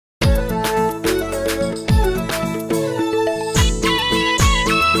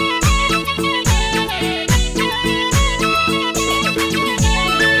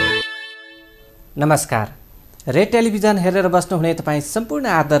नमस्कार। रे टेलिभिजन हेरेर बस्नुहुने तपाईँ सम्पूर्ण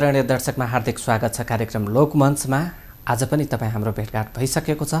आदरणीय दर्शकमा हार्दिक स्वागत छ कार्यक्रम लोक मञ्चमा। आज पनि तपाईँ हाम्रो भेटघाट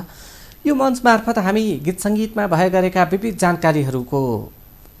भइसकेको छ। यो मञ्च मार्फत हामी गीत सङ्गीतमा भए गरेका विविध जानकारीहरूको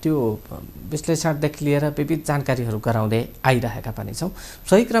त्यो विश्लेषणदेखि लिएर विविध जानकारीहरू गराउँदै आइरहेका पनि छौँ।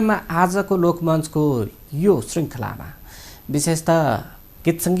 सोही क्रममा आजको लोकमञ्चको यो श्रृङ्खलामा विशेषतः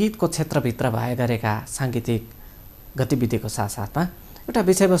गीत सङ्गीतको क्षेत्रभित्र भए गरेका साङ्गीतिक गतिविधिको साथसाथमा एउटा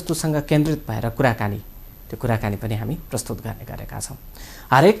विषयवस्तुसँग केन्द्रित भएर त्यो कुराकानी पनि हामी प्रस्तुत गर्ने गरेका छौँ।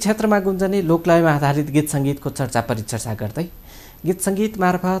 हरेक क्षेत्रमा गुन्जने लोकलयमा आधारित गीत सङ्गीतको चर्चा परिचर्चा गर्दै गीत सङ्गीत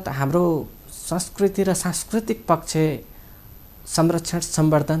मार्फत हाम्रो संस्कृति र सांस्कृतिक पक्ष संरक्षण,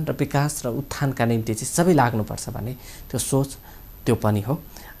 सम्वर्धन र विकास र उत्थानका निम्ति चाहिँ सबै लाग्नुपर्छ भन्ने त्यो सोच त्यो पनि हो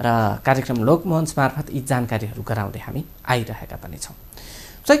र कार्यक्रम लोकमञ्च मार्फत यी जानकारीहरू गराउँदै हामी आइरहेका पनि छौँ।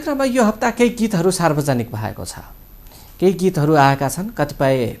 सोही क्रममा यो हप्ता केही गीतहरू सार्वजनिक भएको छ। केही गीतहरू आएका छन्,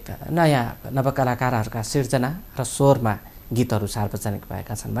 कतिपय नयाँ नवकलाकारहरूका सिर्जना र स्वरमा गीतहरू सार्वजनिक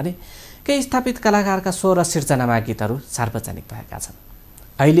भएका छन् भने केही स्थापित कलाकारका स्वर र सिर्जनामा गीतहरू सार्वजनिक भएका छन्।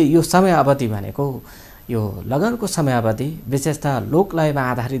 अहिले यो समय अवधि भनेको यो लगनको समय अवधि विशेषतः लोकलयमा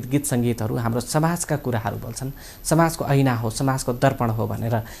आधारित गीत सङ्गीतहरू हाम्रो समाजका कुराहरू बोल्छन्, समाजको ऐना हो, समाजको दर्पण हो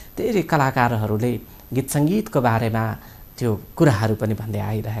भनेर धेरै कलाकारहरूले गीत सङ्गीतको बारेमा त्यो कुराहरू पनि भन्दै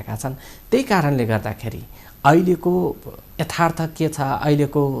आइरहेका छन्। त्यही कारणले गर्दाखेरि अहिलेको यथार्थ के छ,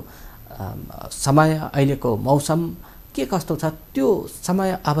 अहिलेको समय, अहिलेको मौसम के कस्तो छ, त्यो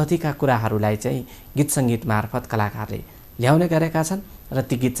समय अवधिका कुराहरूलाई चाहिँ गीत सङ्गीत मार्फत कलाकारले ल्याउने गरेका छन् र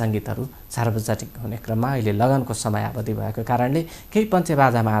ती गीत सङ्गीतहरू सार्वजनिक हुने क्रममा अहिले लगनको समय अवधि भएको कारणले केही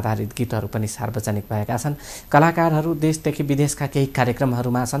पञ्चबाजामा आधारित गीतहरू पनि सार्वजनिक भएका छन्। कलाकारहरू देशदेखि विदेशका केही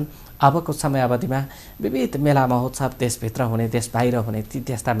कार्यक्रमहरूमा छन्। अबको समय अवधिमा विविध मेला महोत्सव, देशभित्र हुने, देश बाहिर हुने ती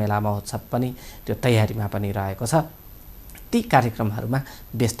त्यस्ता मेला महोत्सव पनि त्यो तयारीमा पनि रहेको छ। ती कार्यक्रमहरूमा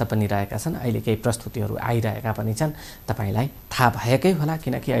व्यस्त पनि रहेका छन्। अहिले केही प्रस्तुतिहरू आइरहेका पनि छन्। तपाईँलाई थाहा भएकै होला,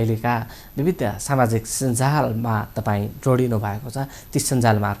 किनकि अहिलेका विविध सामाजिक सञ्जालमा तपाईँ जोडिनु भएको छ। ती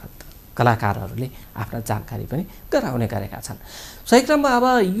सञ्जाल मार्फत कलाकारहरूले आफ्ना जानकारी पनि गराउने गरेका छन्। सोही क्रममा अब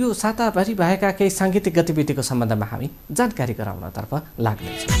यो साताभरि भएका केही साङ्गीतिक गतिविधिको सम्बन्धमा हामी जानकारी गराउनतर्फ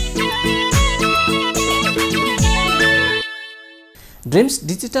लाग्नेछौँ। ड्रिम्स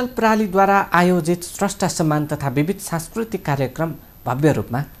डिजिटल प्रणालीद्वारा आयोजित स्रष्टा सम्मान तथा विविध सांस्कृतिक कार्यक्रम भव्य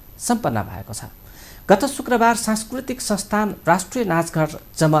रूपमा सम्पन्न भएको छ। गत शुक्रबार सांस्कृतिक संस्थान राष्ट्रिय नाचघर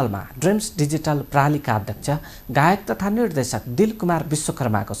जमलमा ड्रिम्स डिजिटल प्रणालीका अध्यक्ष, गायक तथा निर्देशक कुमार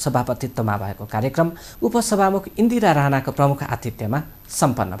विश्वकर्माको सभापतित्वमा भएको कार्यक्रम उपसभामुख इन्दिरा राणाको प्रमुख आतिथ्यमा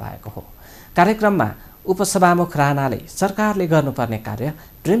सम्पन्न भएको हो। कार्यक्रममा उपसभामुख राणाले सरकारले गर्नुपर्ने कार्य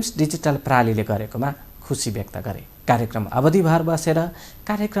ड्रिम्स डिजिटल प्रणालीले गरेकोमा खुसी व्यक्त गरे। कार्यक्रम अवधिभर बसेर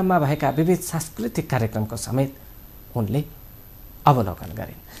कार्यक्रममा भएका विविध सांस्कृतिक कार्यक्रमको समेत उनले अवलोकन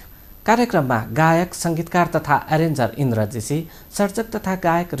गरे। कार्यक्रममा गायक, सङ्गीतकार तथा एरेन्जर इन्द्र जोशी, सर्जक तथा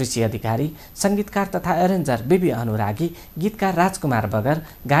गायक ऋषि अधिकारी, सङ्गीतकार तथा एरेन्जर बिबी अनुरागी, गीतकार राजकुमार बगर,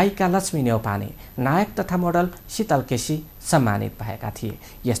 गायिका लक्ष्मी नेौपाने, नायक तथा मोडल शीतल केसी सम्मानित भएका थिए।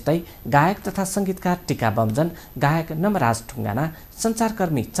 यस्तै गायक तथा सङ्गीतकार टिका बमजन, गायक नमराज ढुङ्गाना,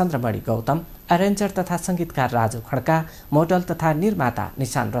 सञ्चारकर्मी चन्द्रमणि गौतम, एरेन्जर तथा सङ्गीतकार राजु खड्का, मोडल तथा निर्माता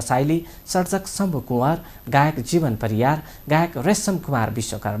निशान रसाइली, सर्जक शम्भु कुँवर, गायक जीवन परियार, गायक रेशम कुमार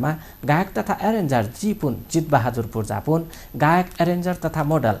विश्वकर्मा, गायक तथा एरेन्जर जीपुन जितबहादुर पूर्जापुन, गायक एरेन्जर तथा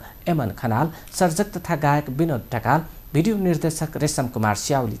मोडल एमन खनाल, सर्जक तथा गायक विनोद ढकाल, भिडियो निर्देशक रेशम कुमार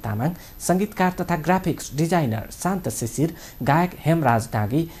स्याउली तामाङ, सङ्गीतकार तथा ग्राफिक्स डिजाइनर शान्त शिशिर, गायक हेमराज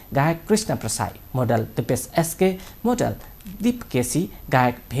डाँगी, गायक कृष्ण प्रसाई, मोडल दिपेश एसके, मोडल दीप केसी,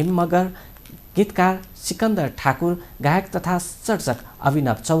 गायक भीम मगर, गीतकार सिकन्दर ठाकुर, गायक तथा सर्जक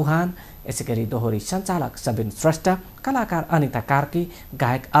अभिनव चौहान, यसैगरी दोहोरी सञ्चालक सबिन श्रेष्ठ, कलाकार अनिता कार्की,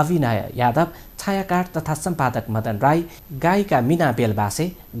 गायक अभिनय यादव, छायाकार तथा सम्पादक मदन राई, गायिका मीना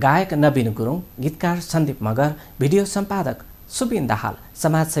बेलबासे, गायक नवीन गुरुङ, गीतकार सन्दीप मगर, भिडियो सम्पादक सुबिन दाहाल,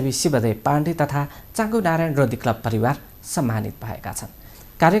 समाजसेवी शिवदेव पाण्डे तथा चाङ्गु नारायण रोदी क्लब परिवार सम्मानित भएका छन्।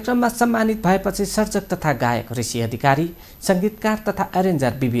 कार्यक्रममा सम्मानित भएपछि सर्जक तथा गायक ऋषि अधिकारी, सङ्गीतकार तथा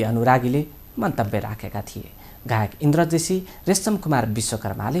एरेन्जर बिबी अनुरागीले मन्तव्य राखेका थिए। गायक इन्द्र जोशी, रेशम कुमार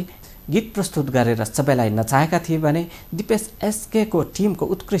विश्वकर्माले गीत प्रस्तुत गरेर सबैलाई नचाएका थिए भने दिपेश एसके को टिमको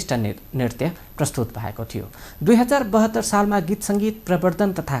उत्कृष्ट नृत्य प्रस्तुत भएको थियो। 2072 सालमा गीत सङ्गीत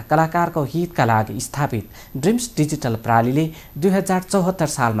प्रवर्धन तथा कलाकारको हितका लागि स्थापित ड्रिम्स डिजिटल प्रणालीले 2074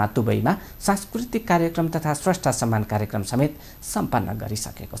 सालमा दुबईमा सांस्कृतिक कार्यक्रम तथा स्रष्टा सम्मान कार्यक्रम समेत सम्पन्न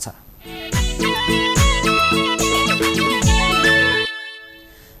गरिसकेको छ।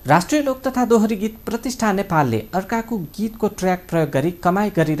 राष्ट्रिय लोक तथा दोहोरी गीत प्रतिष्ठान नेपालले अर्काको गीतको ट्र्याक प्रयोग गरी कमाई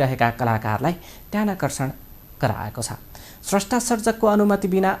गरिरहेका कलाकारलाई ध्यानाकर्षण गराएको छ। स्रष्टा सर्जकको अनुमति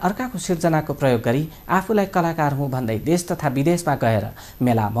बिना अर्काको सिर्जनाको प्रयोग गरी आफूलाई कलाकार हुँ भन्दै देश तथा विदेशमा गएर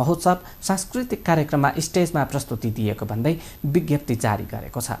मेला महोत्सव सांस्कृतिक कार्यक्रममा स्टेजमा प्रस्तुति दिएको भन्दै विज्ञप्ति जारी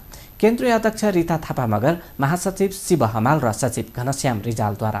गरेको छ। केन्द्रीय अध्यक्ष रीता थापा मगर, महासचिव शिव हमाल र सचिव घनश्याम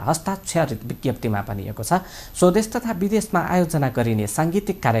रिजालद्वारा हस्ताक्षरित विज्ञप्तिमा भनिएको छ, स्वदेश तथा विदेशमा आयोजना गरिने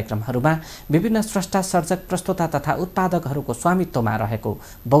सांगीतिक कार्यक्रमहरूमा विभिन्न स्रष्टा सर्जक प्रस्तोता तथा उत्पादकहरूको स्वामित्वमा रहेको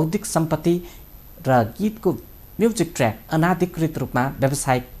बौद्धिक सम्पत्ति र गीतको म्युजिक ट्र्याक अनाधिकृत रूपमा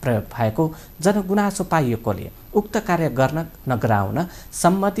व्यावसायिक प्रयोग भएको जनगुनासो पाइएकोले उक्त कार्य गर्न नगराउन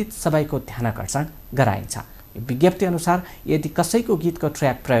सम्बन्धित सबैको ध्यानाकर्षण गराइन्छ। विज्ञप्ति अनुसार यदि कसैको गीतको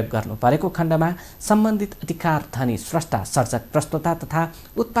ट्र्याक प्रयोग गर्नु परेको खण्डमा सम्बन्धित अधिकार धनी स्रष्टा सर्जक प्रस्तोता तथा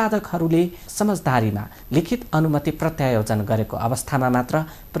उत्पादकहरूले समझदारीमा लिखित अनुमति प्रत्यायोजन गरेको अवस्थामा मात्र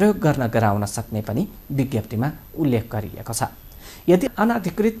प्रयोग गर्न गराउन सक्ने पनि विज्ञप्तिमा उल्लेख गरिएको छ। यदि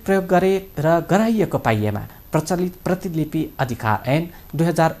अनाधिकृत प्रयोग गरेर गराइएको पाइएमा प्रचलित प्रतिलिपि अधिकार ऐन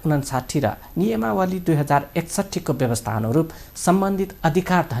 2059 र नियमावली 2061 को व्यवस्था अनुरूप सम्बन्धित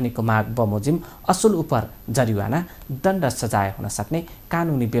अधिकार धनीको माग बमोजिम असुल उप जरिवाना दण्ड सजाय हुन सक्ने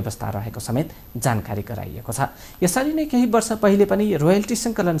कानुनी व्यवस्था रहेको समेत जानकारी गराइएको छ। यसरी नै केही वर्ष पहिले पनि रोयल्टी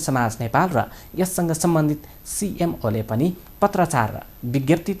सङ्कलन समाज नेपाल र यससँग सम्बन्धित CMOले पनि पत्रचार र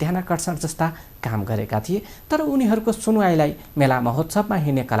विज्ञप्ति ध्यानाकर्षण जस्ता काम गरेका थिए, तर उनीहरूको सुनवाईलाई मेला महोत्सवमा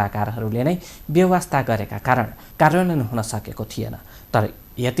हिँड्ने कलाकारहरूले नै व्यवस्था गरेका कारण कार्यान्वयन हुन सकेको थिएन। तर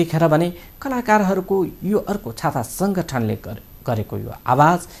यतिखेर भने कलाकारहरूको यो अर्को छाता सङ्गठनले गरेको यो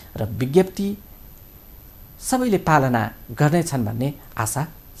आवाज र विज्ञप्ति सबैले पालना गर्नेछन् भन्ने आशा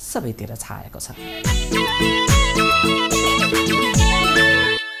सबैतिर छाएको छ।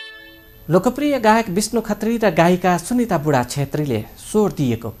 लोकप्रिय गायक विष्णु खत्री र गायिका सुनिता बुढा छेत्रीले स्वर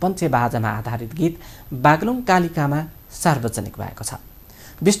दिएको पञ्चेबाजामा आधारित गीत बागलुङ कालिकामा सार्वजनिक भएको छ।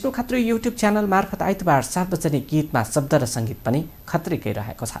 विष्णु खत्री युट्युब च्यानल मार्फत आइतबार सार्वजनिक गीतमा शब्द र सङ्गीत पनि खत्रीकै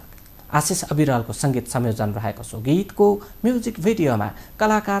रहेको छ। आशिष अविरलको सङ्गीत संयोजन रहेको सो गीतको म्युजिक भिडियोमा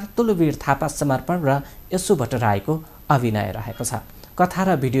कलाकार तुलवीर थापा समर्पण र यसु भट्टराईको अभिनय रहेको छ। कथा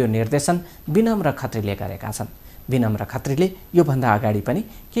र भिडियो निर्देशन विनम्र खत्रीले गरेका छन्। विनम्र खत्रीले योभन्दा अगाडि पनि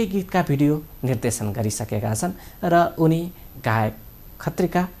केही गीतका भिडियो निर्देशन गरिसकेका छन् र उनी गायक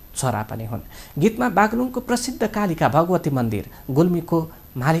खत्रीका छोरा पनि हुन्। गीतमा बागलुङको प्रसिद्ध कालिका भगवती मन्दिर, गुल्मीको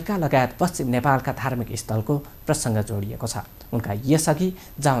मालिका लगायत पश्चिम नेपालका धार्मिक स्थलको प्रसङ्ग जोडिएको छ। उनका यसअघि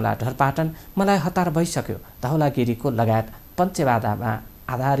जाउँला ढरपाटन, मलाई हतार भइसक्यो, धौलागिरीको लगायत पञ्चेबाजामा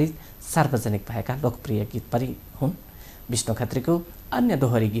आधारित सार्वजनिक भएका लोकप्रिय गीत पनि हुन्। विष्णु खत्रीको अन्य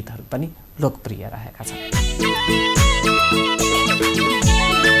दोहोरी गीतहरू पनि लोकप्रिय रहेका छन्।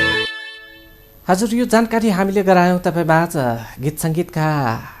 हजुर, यो जानकारी हामीले गरायौँ तपाईँमाझ गीत सङ्गीतका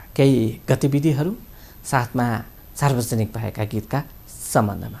केही गतिविधिहरू साथमा सार्वजनिक भएका गीतका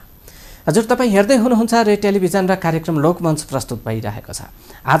सम्बन्धमा। हजुर, तपाईँ हेर्दै हुनुहुन्छ रे टेलिभिजन र कार्यक्रम लोकमञ्च प्रस्तुत भइरहेको छ।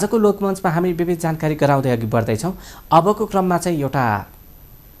 आजको लोकमञ्चमा हामी विविध जानकारी गराउँदै अघि बढ्दैछौँ। अबको क्रममा चाहिँ एउटा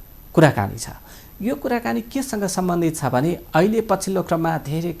कुराकानी छ। यो कुराकानी केसँग सम्बन्धित छ भने अहिले पछिल्लो क्रममा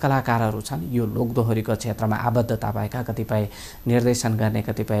धेरै कलाकारहरू छन् यो लोकदोहोरीको क्षेत्रमा आबद्धता भएका, कतिपय निर्देशन गर्ने,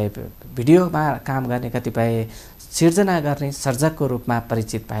 कतिपय भिडियोमा काम गर्ने, कतिपय सिर्जना गर्ने सर्जकको रूपमा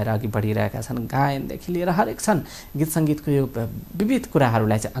परिचित भएर अघि बढिरहेका छन्। गायनदेखि लिएर हरेक छन्, गीत सङ्गीतको यो विविध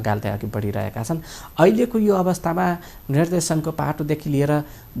कुराहरूलाई चाहिँ अगाल्दै अघि बढिरहेका छन्। अहिलेको यो अवस्थामा निर्देशनको पाटोदेखि लिएर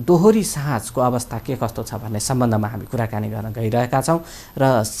दोहोरी साँझको अवस्था के कस्तो छ भन्ने सम्बन्धमा हामी कुराकानी गर्न गइरहेका छौँ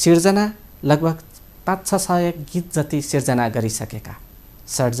र सिर्जना लगभग 500-600 गीत जति सिर्जना गरिसकेका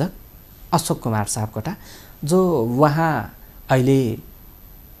सर्जक अशोक कुमार सापकोटा, जो उहाँ अहिले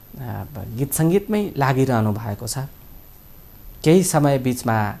गीत सङ्गीतमै लागिरहनु भएको छ। केही समय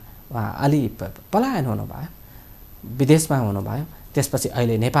बिचमा उहाँ अलि पलायन हुनुभयो, विदेशमा हुनुभयो, त्यसपछि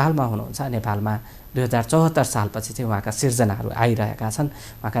अहिले नेपालमा हुनुहुन्छ। नेपालमा 2074 सालपछि चाहिँ उहाँका सिर्जनाहरू आइरहेका छन्।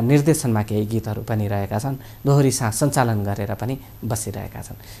 उहाँका निर्देशनमा केही गीतहरू पनि रहेका छन्। दोहोरी साँझ सञ्चालन गरेर पनि बसिरहेका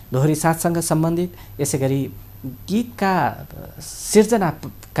छन्। दोहोरी साँझसँग सम्बन्धित, यसै गरी गीतका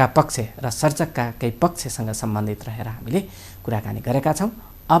सिर्जनाका पक्ष र सर्जकका केही पक्षसँग सम्बन्धित रहेर हामीले कुराकानी गरेका छौँ।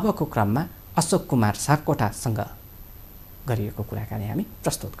 अबको क्रममा अशोक कुमार सापकोटासँग गरिएको कुराकानी हामी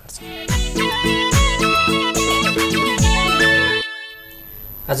प्रस्तुत गर्छौँ।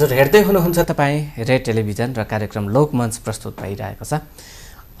 हजुर, हेर्दै हुनुहुन्छ तपाईँ रे टेलिभिजन र कार्यक्रम लोकमञ्च प्रस्तुत भइरहेको छ।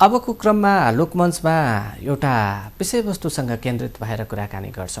 अबको क्रममा लोकमञ्चमा एउटा विषयवस्तुसँग केन्द्रित भएर कुराकानी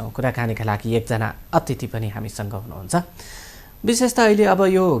गर्छौँ। कुराकानीका लागि एकजना अतिथि पनि हामीसँग हुनुहुन्छ। विशेष त अहिले अब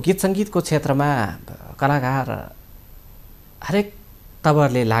यो गीत सङ्गीतको क्षेत्रमा कलाकार हरेक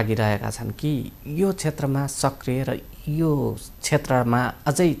तवरले लागिरहेका छन् कि यो क्षेत्रमा सक्रिय र यो क्षेत्रमा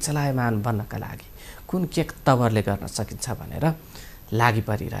अझै चलायमान बन्नका लागि कुन के तवरले गर्न सकिन्छ भनेर लागि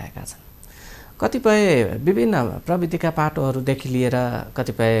परिरहेका छन्। कतिपय विभिन्न प्रविधिका पाटोहरूदेखि लिएर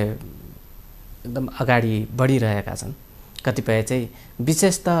कतिपय एकदम अगाडि बढिरहेका छन्, कतिपय चाहिँ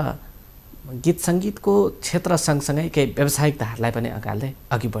विशेष त गीत सङ्गीतको क्षेत्र सँगसँगै केही व्यावसायिक धारलाई पनि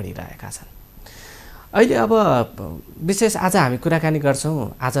अघि बढिरहेका छन्। अहिले अब विशेष आज हामी कुराकानी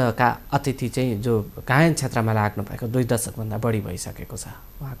गर्छौँ, आजका अतिथि चाहिँ जो गायन क्षेत्रमा लाग्नु भएको 2 दशकभन्दा बढी भइसकेको छ।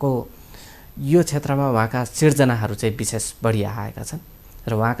 उहाँको यो क्षेत्रमा उहाँका सिर्जनाहरू चाहिँ विशेष बढी आएका छन्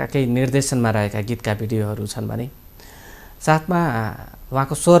र उहाँका केही निर्देशनमा रहेका गीतका भिडियोहरू छन् भने साथमा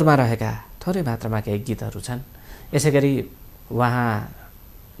उहाँको स्वरमा रहेका थोरै मात्रामा केही गीतहरू छन्। यसै गरी उहाँ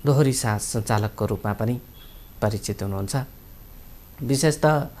दोहोरी साँझ सञ्चालकको रूपमा पनि परिचित हुनुहुन्छ। विशेष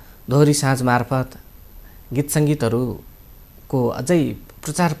त दोहोरी साँझ मार्फत गीत सङ्गीतहरूको अझै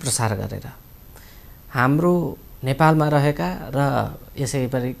प्रचार प्रसार गरेर हाम्रो नेपालमा रहेका र यसै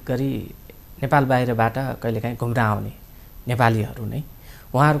गरी नेपाल बाहिरबाट कहिलेकाहीँ घुम्न आउने नेपालीहरू नै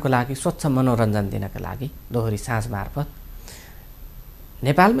उहाँहरूको लागि स्वच्छ मनोरञ्जन दिनका लागि दोहोरी साँझ मार्फत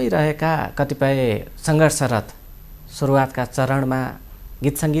नेपालमै रहेका कतिपय सङ्घर्षरत सुरुवातका चरणमा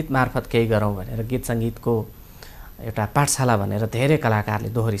गीत सङ्गीत मार्फत केही गरौँ भनेर गीत सङ्गीतको एउटा पाठशाला भनेर धेरै कलाकारले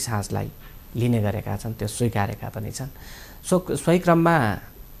दोहोरी साँझलाई लिने गरेका छन्, त्यो स्वीकारेका पनि छन्। सोही क्रममा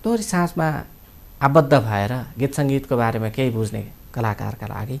दोहोरी साँझमा आबद्ध भएर गीत सङ्गीतको बारेमा केही बुझ्ने कलाकारका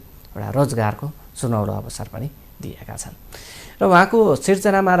लागि एउटा रोजगारको सुनौलो अवसर पनि दिएका छन् र उहाँको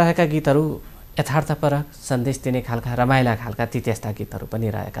सिर्जनामा रहेका गीतहरू यथार्थपरक सन्देश दिने खालका रमाइला खालका ती त्यस्ता गीतहरू पनि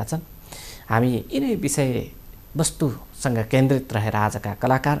रहेका छन्। हामी यिनै विषयवस्तुसँग केन्द्रित रहेर आजका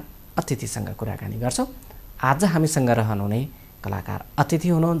कलाकार अतिथिसँग कुराकानी गर्छौँ। आज हामीसँग रहनुहुने कलाकार अतिथि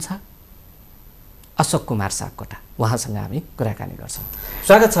हुनुहुन्छ अशोक कुमार सापकोटा, उहाँसँग हामी कुराकानी गर्छौँ।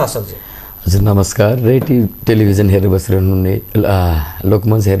 स्वागत छ अशोकजी। हजुर नमस्कार। रे टेलिभिजन हेरेर बसिरहनुहुने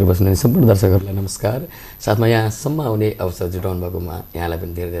लोकमञ्च हेरेर बस्नुहुने सम्पूर्ण दर्शकहरूलाई नमस्कार। साथमा यहाँसम्म आउने अवसर जुटाउनु भएकोमा यहाँलाई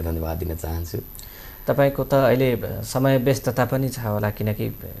पनि धेरै धेरै धन्यवाद दिन चाहन्छु। तपाईँको त अहिले समय व्यस्तता पनि छ होला, किनकि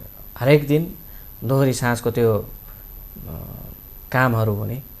हरेक दिन दोहोरी साँझको त्यो कामहरू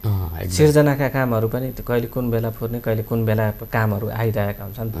हुने, सिर्जनाका कामहरू पनि कहिले कुन बेला फुर्ने कहिले कुन बेला कामहरू आइरहेका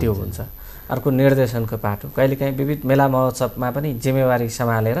हुन्छन्, त्यो हुन्छ। अर्को निर्देशनको पाटो, कहिलेकाहीँ विविध मेला महोत्सवमा पनि जिम्मेवारी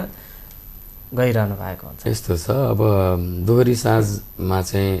सम्हालेर गइरहनु भएको हुन्छ। यस्तो छ। अब दोहोरी साँझमा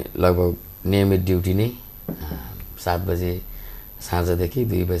चाहिँ लगभग नियमित ड्युटी नै 7 बजे साँझदेखि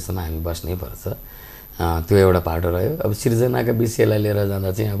 2 बजीसम्म हामी बस्नै पर्छ। त्यो एउटा पाटो रह्यो। अब सिर्जनाका विषयलाई लिएर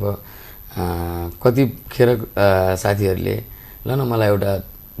जाँदा चाहिँ अब कतिखेर साथीहरूले ल न मलाई एउटा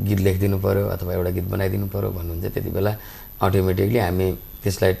गीत लेखिदिनु पऱ्यो अथवा एउटा गीत बनाइदिनु पऱ्यो भन्नुहुन्छ। त्यति बेला अटोमेटिकली हामी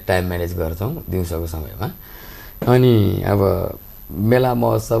त्यसलाई टाइम म्यानेज गर्छौँ दिउँसोको समयमा। अनि अब मेला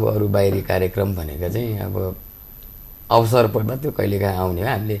महोत्सवहरू बाहिरी कार्यक्रम भनेका चाहिँ अब अवसर पर्दा त्यो कहिलेकाहीँ आउने हो,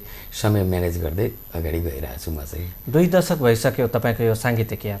 हामीले समय म्यानेज गर्दै अगाडि गइरहेको छु। म चाहिँ 2 दशक भइसक्यो तपाईँको यो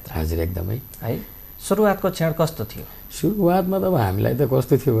साङ्गीतिक यात्रा। हजुर एकदमै। है, सुरुवातको क्षण कस्तो थियो? सुरुवातमा त अब हामीलाई त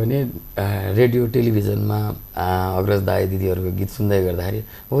कस्तो थियो भने रेडियो टेलिभिजनमा अग्रज दाई दिदीहरूको गीत सुन्दै गर्दाखेरि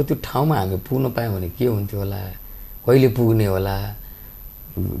हो त्यो ठाउँमा हामी पुग्न पायौँ भने के हुन्थ्यो होला, कहिले पुग्ने होला,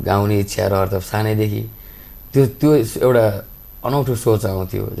 गाउने इच्छा रहर त सानैदेखि त्यो एउटा अनौठो सोच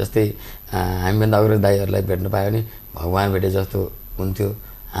आउँथ्यो। जस्तै हामीभन्दा अग्रज दाईहरूलाई भेट्न पायो भने भगवान् भेटे जस्तो हुन्थ्यो,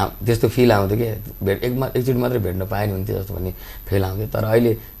 त्यस्तो फिल आउँथ्यो कि एकचोटि मात्रै भेट्न पायो नि हुन्थ्यो जस्तो भन्ने फिल आउँथ्यो। तर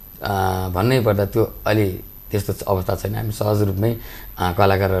अहिले भन्नै पर्दा त्यो अलि त्यस्तो अवस्था छैन। हामी सहज रूपमै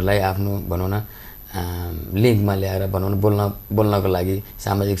कलाकारहरूलाई आफ्नो भनौँ न लिङ्कमा ल्याएर भनौँ न बोल्नको लागि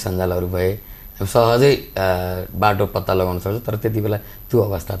सामाजिक सञ्जालहरू भए सहजै बाटो पत्ता लगाउन सक्छ। तर त्यति बेला त्यो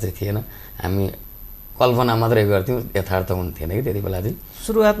अवस्था चाहिँ थिएन। हामी कल्पना मात्रै गर्थ्यौँ, यथार्थ हुन्थेन कि त्यति बेला चाहिँ।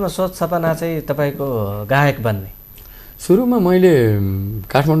 सुरुवातमा सोच सपना चाहिँ तपाईँको गायक बन्ने? सुरुमा मैले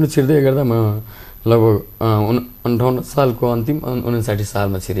काठमाडौँ छिर्दै गर्दा म लगभग 58 सालको अन्तिम 59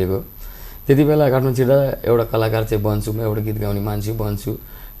 सालमा छिरेको। त्यति बेला काठमाडौँ छिर्दा एउटा कलाकार चाहिँ बन्छु, म एउटा गीत गाउने मान्छे बन्छु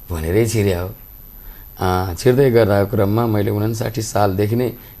भनेरै छिरे हो। छिर्दै गर्दाको क्रममा मैले 59 सालदेखि नै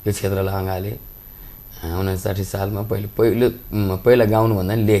यो क्षेत्रलाई अँगालेँ। 59 सालमा पहिला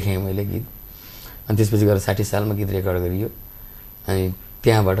गाउनुभन्दा पनि लेखेँ मैले गीत। अनि त्यसपछि गएर 60 सालमा गीत रेकर्ड गरियो। अनि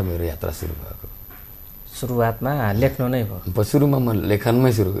त्यहाँबाट मेरो यात्रा सुरु भएको। सुरुवातमा लेख्नु नै भयो? सुरुमा म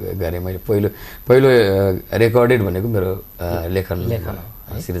लेखनमै सुरु गरेँ। मैले पहिलो रेकर्डेड भनेको मेरो लेखन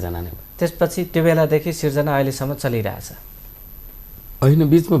सिर्जना नै भयो। त्यसपछि त्यो बेलादेखि सिर्जना अहिलेसम्म चलिरहेछ? होइन,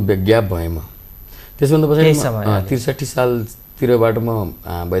 बिचमा ग्याप भएँ म। त्यसभन्दा पछाडि 63 सालतिरबाट म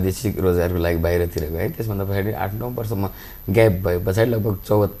वैदेशिक रोजगारको लागि बाहिरतिर गएँ। त्यसभन्दा पछाडि 8-9 वर्ष म ग्याप भए पछाडि लगभग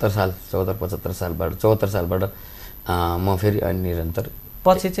 74-75 सालबाट म फेरि निरन्तर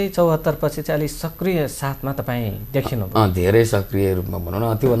पछि चाहिँ 74 पछि चाहिँ अलिक सक्रिय साथमा तपाईँ देखिनु? धेरै सक्रिय रूपमा भनौँ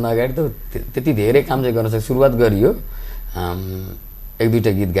न। त्योभन्दा अगाडि त त्यति धेरै काम चाहिँ गर्न सक्छ। सुरुवात गरियो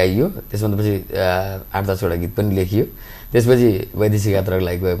 1-2टा गीत गाइयो, त्यसभन्दा पछि 8-10वटा गीत पनि लेखियो। त्यसपछि वैदेशिक यात्राको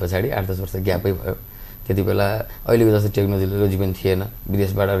लागि गए पछाडि 8-10 वर्ष ग्यापै भयो। त्यति बेला अहिलेको जस्तो टेक्नोलोजी पनि थिएन,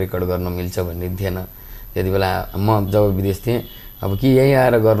 विदेशबाट रेकर्ड गर्न मिल्छ भन्ने थिएन। त्यति बेला म जब विदेश थिएँ, अब कि यहीँ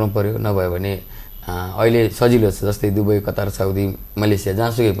आएर गर्नु पर्यो, नभए भने अहिले सजिलो छ। जस्तै दुबई, कतार, साउदी, मलेसिया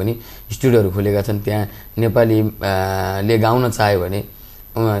जहाँसुकै पनि स्टुडियोहरू खोलेका छन्। त्यहाँ नेपालीले गाउन चाह्यो भने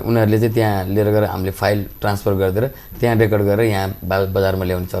उनीहरूले चाहिँ त्यहाँ लिएर गएर हामीले फाइल ट्रान्सफर गरिदिएर त्यहाँ रेकर्ड गरेर यहाँ बजारमा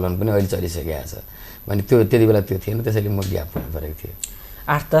ल्याउने चलन पनि अहिले चलिसकेको छ भने त्यो त्यति बेला त्यो थिएन। त्यसैले म ग्याप हुनु परेको थियो।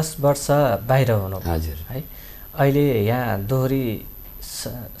 8-10 वर्ष बाहिर हुनु। हजुर। है अहिले यहाँ दोहोरी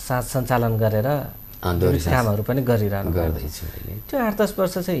साथ सञ्चालन गरेर कामहरू पनि गरिरहनु गर्दैछु अहिले। त्यो 8-10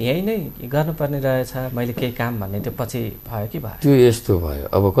 वर्ष चाहिँ यही नै गर्नुपर्ने रहेछ, मैले केही काम भन्ने त्यो पछि भयो कि भयो? त्यो यस्तो भयो।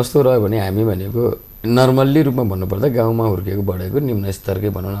 अब कस्तो रह्यो भने हामी भनेको नर्मल्ली रूपमा भन्नुपर्दा गाउँमा हुर्केको बढेको निम्न स्तरकै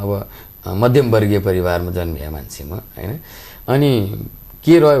भनौँ न, अब मध्यमवर्गीय परिवारमा जन्मिया मान्छे म होइन। अनि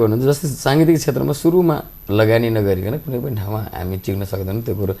के रह्यो भने जस्तै साङ्गीतिक क्षेत्रमा सुरुमा लगानी नगरिकन कुनै पनि ठाउँमा हामी टिक्न सक्दैनौँ।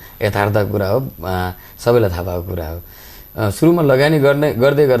 त्यो कुरो यथार्थ कुरा हो, सबैलाई थाहा भएको कुरा हो। सुरुमा लगानी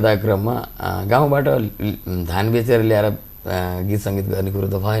गर्दै गर्दा क्रममा गाउँबाट धान बेचेर ल्याएर गीत सङ्गीत गर्ने कुरो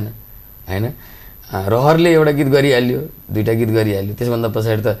त भएन होइन। रहरले एउटा गीत गरिहाल्यो, 2टा गीत गरिहाल्यो, त्यसभन्दा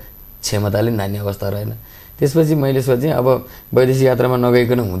पछाडि त क्षमताले नान्ने अवस्था रहेन। त्यसपछि मैले सोचेँ अब वैदेशिक यात्रामा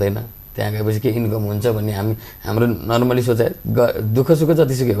नगइकन हुँदैन, त्यहाँ गएपछि के इन्कम हुन्छ भन्ने हाम्रो नर्मली सोचाइ। दुःख सुख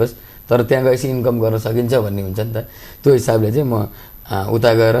जतिसुकै होस् तर त्यहाँ गएपछि इन्कम गर्न सकिन्छ भन्ने हुन्छ नि त। त्यो हिसाबले चाहिँ म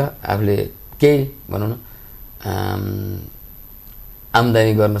उता गएर आफूले केही भनौँ न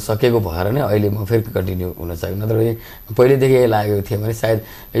आम्दानी गर्न सकेको भएर नै अहिले म फेरि कन्टिन्यू हुन सकेँ। नत्र पहिलेदेखि यही लागेको थियो भने सायद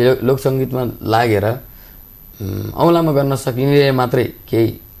लोकसङ्गीतमा लागेर औँलामा गर्न सकिने मात्रै केही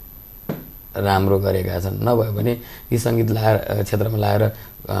राम्रो गरेका छन्। नभए भने यी सङ्गीत क्षेत्रमा लगाएर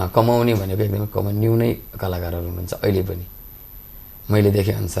कमाउने भनेको एकदमै कम न्यूनै कलाकारहरू हुनुहुन्छ अहिले पनि मैले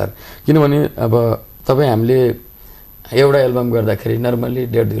देखेअनुसार। किनभने अब तपाईँ हामीले एउटा एल्बम गर्दाखेरि नर्मल्ली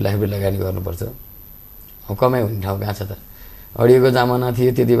 1.5-2 लाख रुपियाँ लगानी गर्नुपर्छ। कमाइ हुने ठाउँ कहाँ छ त? अडियोको जमाना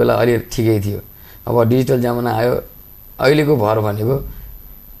थियो त्यति बेला अलि ठिकै थियो। अब डिजिटल जमाना आयो, अहिलेको भर भनेको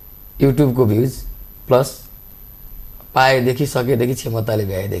युट्युबको भ्युज प्लस पाएदेखि सकेदेखि क्षमताले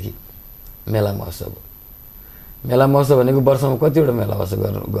भ्याएदेखि मेला महोत्सव। मेला महोत्सव भनेको वर्षमा कतिवटा मेला महोत्सव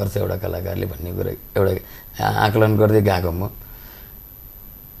गर्छ एउटा कलाकारले भन्ने कुरा एउटा आकलन गर्दै गएको म।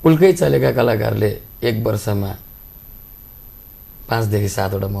 उल्कै चलेका कलाकारले 1 वर्षमा 5देखि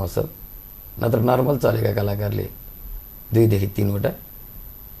 7वटा महोत्सव, नत्र नर्मल चलेका कलाकारले 2देखि 3वटा।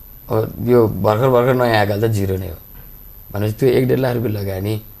 अब यो भर्खर नयाँ आएकाले त 0 नै हो भनेपछि त्यो 1.5 लाख रुपियाँ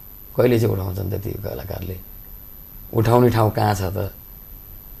लगानी कहिले चाहिँ उठाउँछन् त त्यो कलाकारले? उठाउने ठाउँ कहाँ छ त?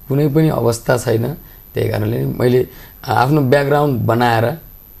 कुनै पनि अवस्था छैन। त्यही कारणले मैले आफ्नो ब्याकग्राउन्ड बनाएर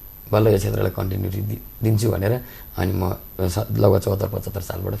बल्ल यो क्षेत्रलाई कन्टिन्युटी दिन्छु भनेर अनि म लगभग 74-75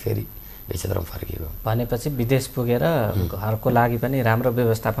 सालबाट फेरि यो क्षेत्रमा फर्किएको। भनेपछि विदेश पुगेर घरको लागि पनि राम्रो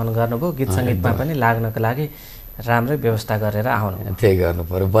व्यवस्थापन गर्नुभयो, गीत सङ्गीतमा पनि लाग्नको लागि राम्रै व्यवस्था गरेर आउनु। त्यही गर्नु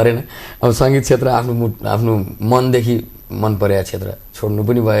परेन। अब सङ्गीत क्षेत्र आफ्नो मनदेखि मन परेको क्षेत्र छोड्नु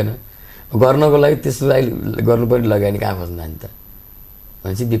पनि भएन। गर्नको लागि त्यसलाई गर्नु पनि लगानी कहाँ खोज्नु जान्छ त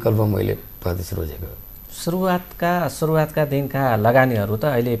भनेपछि विकल्प मैले प्रदेश रोजेको। सुरुवातका दिनका लगानीहरू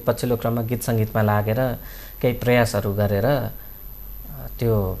त अहिले पछिल्लो क्रममा गीत सङ्गीतमा लागेर केही प्रयासहरू गरेर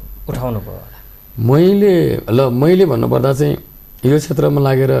त्यो उठाउनु भयो होला? मैले भन्नुपर्दा चाहिँ यो क्षेत्रमा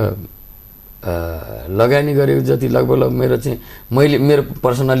लागेर लगानी गरेको जति लगभग मेरो चाहिँ मेरो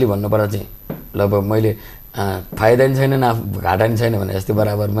पर्सनल्ली भन्नुपर्दा चाहिँ लगभग मैले फाइदा नि छैन घाटा नि छैन भने जस्तै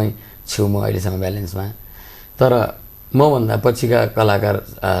बराबरमै छु म अहिलेसम्म ब्यालेन्समा। तर मभन्दा पछिका कलाकार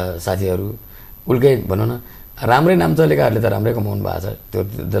साथीहरू उल्कै भनौँ न राम्रै नाम चलेकाहरूले त राम्रै कमाउनु भएको छ,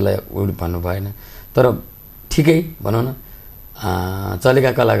 त्यसलाई भन्नु भएन। तर ठिकै भनौँ न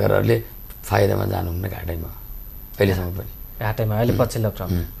चलेका कलाकारहरूले फाइदामा जानुहुन्न घाटैमा अहिलेसम्म पनि। घाटैमा अहिले पछिल्लो क्रम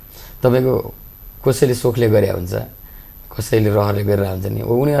तपाईँको कसैले सोखले गरे हुन्छ, कसैले रहरले गरेर हुन्छ नि,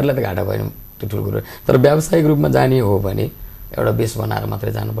 उनीहरूलाई त घाटा भएन त्यो ठुलो कुरो। तर व्यावसायिक रूपमा जाने हो भने एउटा बेस बनाएर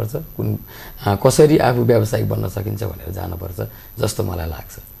मात्रै जानुपर्छ। कसरी आफू व्यावसायिक बन्न सकिन्छ भनेर जानुपर्छ जस्तो मलाई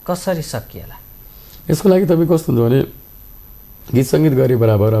लाग्छ। कसरी सकिएला? यसको लागि तपाईँ कस्तो हुन्छ भने गीत सङ्गीत गरे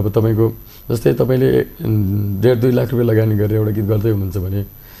बराबर अब तपाईँको जस्तै तपाईँले 1.5-2 लाख रुपियाँ लगानी गरेर एउटा गीत गर्दै हुनुहुन्छ भने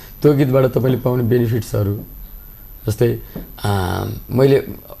त्यो गीतबाट तपाईँले पाउने बेनिफिट्सहरू जस्तै मैले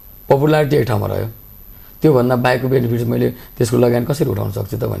पपुलारिटी एक ठाउँमा रह्यो, त्योभन्दा बाहेकको बेनिफिट्स मैले त्यसको लगानी कसरी उठाउन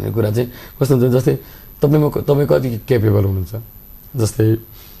सक्छु त भन्ने कुरा चाहिँ कस्तो हुन्छ। जस्तै तपाईँ कति केपेबल हुनुहुन्छ। जस्तै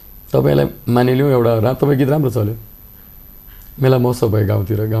तपाईँलाई मानिलिउँ एउटा तपाईँ गीत राम्रो चल्यो, मेला महोत्सव भयो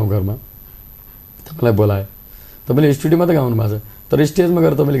गाउँतिर गाउँघरमा, तपाईँलाई बोलायो, तपाईँले स्टुडियोमा त गाउनु भएको छ तर स्टेजमा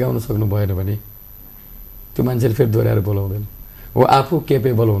गएर तपाईँले गाउन सक्नु भएन भने त्यो मान्छेले फेरि दोहोऱ्याएर बोलाउँदैन। हो आफू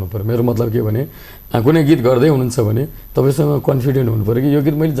केपेबल हुनु पर्यो। मेरो मतलब के भने कुनै गीत गर्दै हुनुहुन्छ भने तपाईँसँग कन्फिडेन्ट हुनु पर्यो कि यो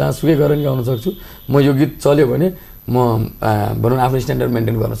गीत मैले जहाँसुकै गरेर नि गाउन सक्छु, म यो गीत चल्यो भने म भनौँ आफ्नो स्ट्यान्डर्ड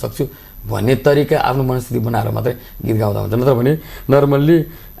मेन्टेन गर्न सक्छु भन्ने तरिका आफ्नो मनस्थिति बनाएर मात्रै गीत गाउँदा हुन्छ। नत्र भने नर्मल्ली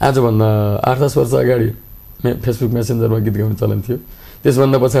आजभन्दा 8-10 वर्ष अगाडि फेसबुक मेसेन्जरमा गीत गाउने चलन थियो।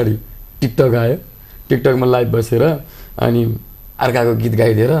 त्यसभन्दा पछाडि टिकटक आयो, टिकटकमा लाइभ बसेर अनि अर्काको गीत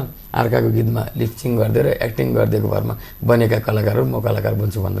गाइदिएर अर्काको गीतमा लिपसिङ गरिदिएर एक्टिङ गरिदिएको भरमा बनेका कलाकारहरू म कलाकार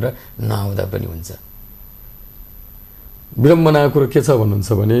बन्छु भनेर नआउँदा पनि हुन्छ। विडम्बनाको कुरो के छ भन्नुहुन्छ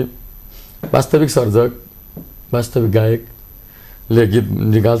भने वास्तविक सर्जक, वास्तविक गायकले गीत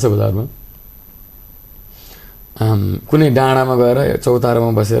निकाल्छ बजारमा, कुनै डाँडामा गएर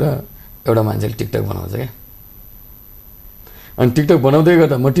चौतारामा बसेर एउटा मान्छेले टिकटक बनाउँछ क्या। अनि टिकटक बनाउँदै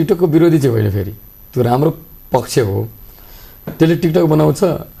गर्दा म टिकटकको विरोधी चाहिँ होइन, फेरि त्यो राम्रो पक्ष हो। त्यसले टिकटक बनाउँछ,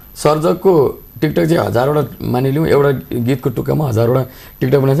 सर्जकको टिकटक चाहिँ 1000वटा मानिलिउँ, एउटा गीतको टुक्कामा 1000वटा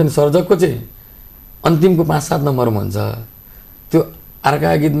टिकटक बनाउँछ नि, सर्जकको चाहिँ अन्तिमको 5-7 नम्बरमा हुन्छ। त्यो अर्का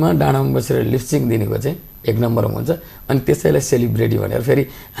गीतमा डाँडामा बसेर लिपसिङ दिनेको चाहिँ 1 नम्बरमा हुन्छ। अनि त्यसैलाई सेलिब्रेटी भनेर फेरि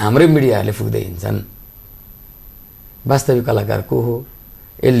हाम्रै मिडियाहरूले फुक्दै हिँड्छन्। वास्तविक कलाकार को हो,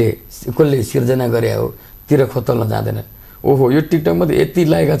 यसले कसले सिर्जना गरे हो तिर खोतल्न जाँदैन। ओहो यो टिकटकमा त यति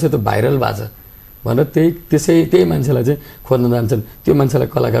लागेको छ, त भाइरल भएको छ भनेर त्यही मान्छेलाई चाहिँ खोज्न जान्छन्। त्यो मान्छेलाई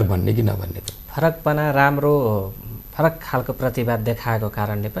कलाकार भन्ने कि नभन्ने, त फरकपना राम्रो फरक खालको प्रतिभा देखाएको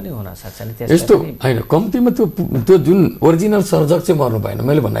कारणले पनि हुनसक्छ नि। यस्तो होइन, कम्तीमा त्यो जुन ओरिजिनल सर्जक चाहिँ मर्नु भएन।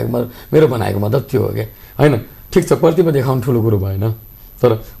 मेरो भनाएको मतलब त्यो हो क्या। होइन ठिक छ, प्रतिभा देखाउनु ठुलो कुरो भएन,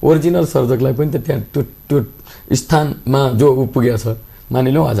 तर ओरिजिनल सर्जकलाई पनि त त्यहाँ त्यो स्थानमा जो ऊ पुगेको छ,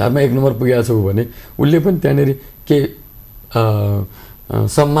 मानिलिउँ 1000मा 1 नम्बर पुगेको छ भने उसले पनि त्यहाँनिर के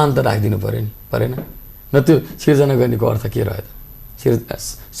सम्मान त राखिदिनु पऱ्यो नि, परेन? न त्यो सिर्जना गर्नेको अर्थ के रह्यो त?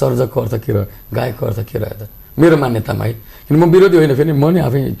 सर्जकको अर्थ के रह्यो? गायकको अर्थ के रह्यो त? मेरो मान्यतामा है, किन म विरोधी होइन, फेरि म नि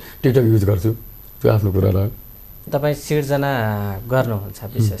आफै टिकटक युज गर्छु, त्यो आफ्नो कुरा रह्यो। तपाईँ सिर्जना गर्नुहुन्छ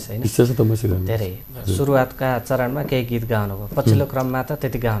विशेष होइन? विशेष त म सिर्जना धेरै सुरुवातका चरणमा केही गीत गाउनुभयो, पछिल्लो क्रममा त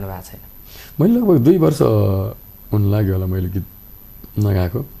त्यति गाउनु भएको छैन। मैले लगभग 2 वर्ष हुन लाग्यो होला मैले गीत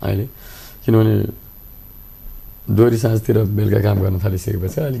नगाएको अहिले, किनभने दोहोरी साँझतिर बेलुका काम गर्न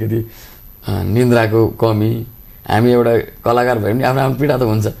थालिसकेपछि अलिकति निन्द्राको कमी, हामी एउटा कलाकार भए पनि आफ्नो पीडा त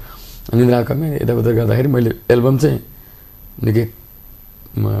हुन्छ, निन्द्राको कमी यताउता गर्दाखेरि मैले एल्बम चाहिँ निकै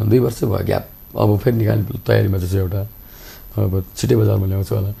 2 वर्ष भयो ग्याप, अब फेरि निकाल्ने तयारीमा चाहिँ एउटा, अब छिटै बजारमा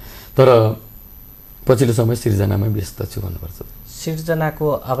ल्याउँछु होला। तर पछिल्लो समय सिर्जनामै व्यस्त छु भन्नुपर्छ। सिर्जनाको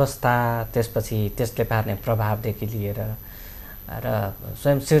अवस्था, त्यसपछि त्यसले पार्ने प्रभावदेखि लिएर र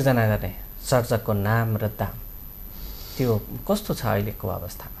स्वयं सिर्जना गर्ने सर्जकको नाम र दाम, त्यो कस्तो छ अहिलेको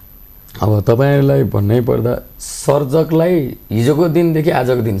अवस्थामा? अब तपाईँलाई भन्नै पर्दा सर्जकलाई हिजोको दिनदेखि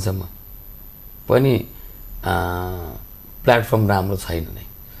आजको दिनसम्म पनि प्लेटफर्म राम्रो छैन नै।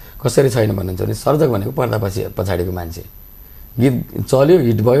 कसरी छैन भन्नुहुन्छ भने सर्जक भनेको पर्दा पछाडिको मान्छे, गीत चल्यो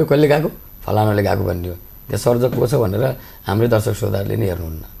हिट भयो कसले गाएको, फलानाले गाएको भन्ने हो। त्यो सर्जक को छ भनेर हाम्रै दर्शक श्रोताहरूले नि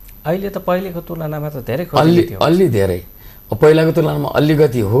हेर्नुहुन्न। अहिले त पहिलेको तुलनामा त धेरै अलि धेरै, पहिलाको तुलनामा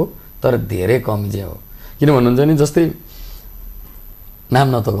अलिकति हो, तर धेरै कमी चाहिँ हो। किन भन्नुहुन्छ नि, जस्तै नाम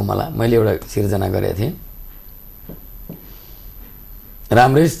नतोकौँ मलाई, मैले एउटा सिर्जना गरेको थिएँ,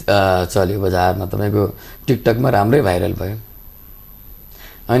 राम्रै चल्यो बजारमा, तपाईँको टिकटकमा राम्रै भाइरल भयो।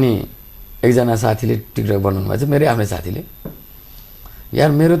 अनि एकजना साथीले टिकटक बनाउनु भएको छ, मेरै आफ्नै साथीले,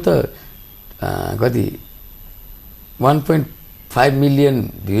 यार मेरो त कति 1.5 मिलियन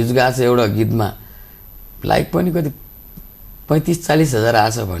भ्युज गएको छ एउटा गीतमा, लाइक पनि कति 35-40 हजार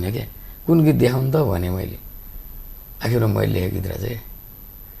आएछ भन्यो क्या। कुन गीत देखाउनु त भने मैले, आखिरमा मैले लेखेको गीत रहेछ क्या।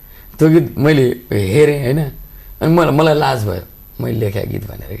 त्यो गीत मैले हेरेँ होइन, अनि मलाई लाज भयो, मैले लेखेँ गीत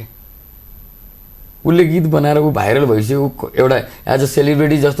भनेर क्या। उसले गीत बनाएर ऊ भाइरल भइसक्यो, ऊ एउटा एज अ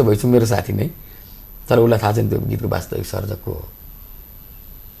सेलिब्रिटी जस्तो भइसक्यो मेरो साथी नै, तर उसलाई थाहा छैन त्यो गीतको वास्तविक सर्जकको हो।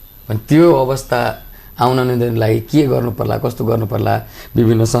 अनि त्यो अवस्था आउन लागि के गर्नु पर्ला, कस्तो गर्नु पर्ला,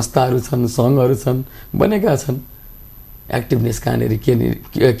 विभिन्न संस्थाहरू छन्, सङ्घहरू छन्, बनेका छन्, एक्टिभनेस कहाँनिर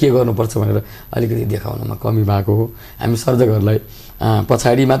के गर्नुपर्छ भनेर अलिकति देखाउनमा कमी भएको हो। हामी सर्जकहरूलाई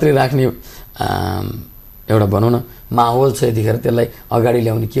पछाडि मात्रै राख्ने एउटा भनौँ न माहौल छ, यतिखेर त्यसलाई अगाडि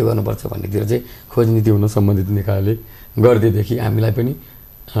ल्याउने के गर्नुपर्छ भन्नेतिर चाहिँ खोज नीति हुन सम्बन्धित निकायले गर्दैदेखि हामीलाई पनि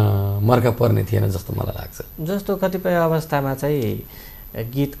मर्का पर्ने थिएन जस्तो मलाई लाग्छ। जस्तो कतिपय अवस्थामा चाहिँ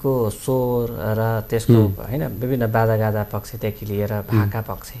गीतको स्वर र त्यसको होइन विभिन्न बाजागाजा पक्षदेखि लिएर भाका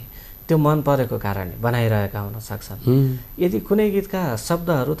पक्ष त्यो मन परेको कारणले बनाइरहेका हुन सक्छन्। यदि कुनै गीतका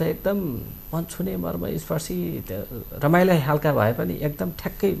शब्दहरू त एकदम मन छुने मर्मस्पर्शी रमाइलो खालका भए पनि एकदम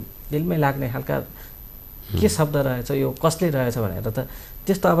ठ्याक्कै दिलमै लाग्ने खालका के शब्द रहेछ यो कसले रहेछ भनेर त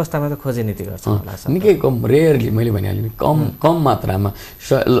त्यस्तो अवस्थामा त खोजे नीति गर्छ होला निकै कम रेयरली मैले भनिहालेँ नि कम मात्रामा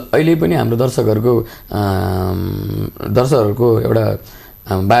अहिले पनि हाम्रो दर्शकहरूको एउटा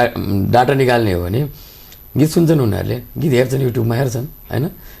डाटा निकाल्ने हो भने गीत सुन्छन् उनीहरूले गीत हेर्छन् युट्युबमा हेर्छन् होइन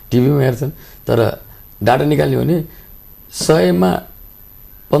टिभीमा हेर्छन् तर डाटा निकाल्ने हो भने 100मा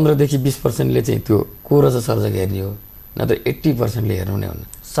 15 देखि 20%ले चाहिँ त्यो को रहेछ सर्जक हेर्ने हो नत्र 80%ले हेर्नु नै हुन्न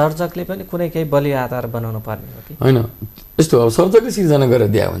सर्जकले पनि कुनै केही बलि आधार बनाउनु पर्ने हो कि होइन यस्तो अब सर्जकले सिर्जना गरेर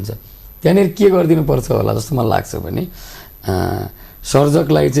दिया हुन्छ त्यहाँनिर के गरिदिनु पर्छ होला जस्तो मलाई लाग्छ भने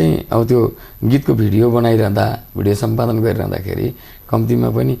सर्जकलाई चाहिँ अब त्यो गीतको भिडियो बनाइरहँदा भिडियो सम्पादन गरिरहँदाखेरि कम्तीमा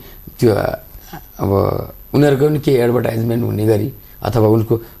पनि त्यो अब उनीहरूको पनि केही एडभर्टाइजमेन्ट हुने गरी अथवा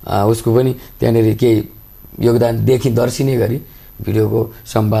उसको पनि त्यहाँनिर केही योगदान दर्शिने गरी भिडियोको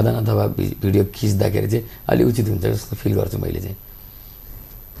सम्पादन अथवा भिडियो खिच्दाखेरि चाहिँ अलि उचित हुन्छ जस्तो फिल गर्छु मैले चाहिँ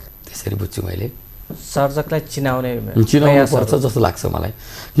त्यसरी बुझ्छु मैले सर्जकलाई चिनाउनु पर्छ जस्तो लाग्छ मलाई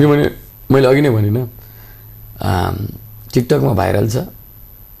किनभने मैले अघि नै भनिनँ टिकटकमा भाइरल छ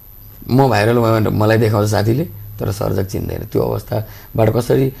म भाइरल मलाई देखाउँछ साथीले तर सर्जक चिन्दैन त्यो अवस्थाबाट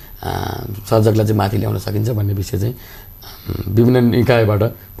कसरी सर्जकलाई चाहिँ माथि ल्याउन सकिन्छ भन्ने विषय चाहिँ विभिन्न निकायबाट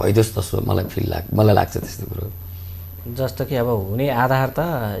भइदियोस् जस्तो मलाई लाग्छ त्यस्तो कुरो जस्तो कि अब हुने आधार त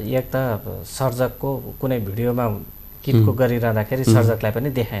एक त सर्जकको कुनै भिडियोमा गीतको गरिरहँदाखेरि सर्जकलाई पनि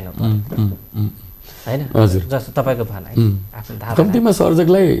देखाएन होइन जस्तो तपाईँको भनाइ आफ्नो धारणा कम्तीमा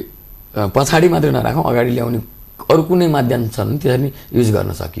सर्जकलाई पछाडि मात्रै नराखौँ अगाडि ल्याउने अरू कुनै माध्यम छन् त्यसरी युज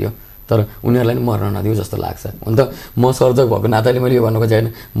गर्न सकियो तर उनीहरूलाई नि मर्न नदियो जस्तो लाग्छ हुन त म सर्जक भएको नाताले मैले यो भन्नु खोजेको छैन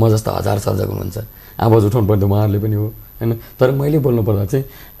म जस्तो 1000 सर्जक हुनुहुन्छ आवाज उठाउनु पर्ने उहाँहरूले पनि हो होइन तर मैले बोल्नु पर्दा चाहिँ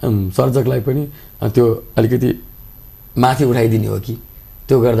सर्जकलाई पनि त्यो अलिकति माथि उठाइदिने हो कि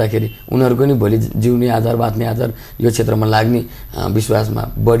त्यो गर्दाखेरि उनीहरूको नि भोलि जिउने आधार बाँच्ने आधार यो क्षेत्रमा लाग्ने विश्वासमा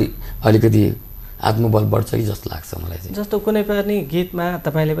बढी अलिकति आत्मबल बढ्छ कि जस्तो लाग्छ मलाई चाहिँ जस्तो कुनै पनि गीतमा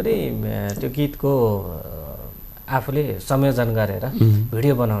तपाईँले पनि त्यो गीतको आफूले संयोजन गरेर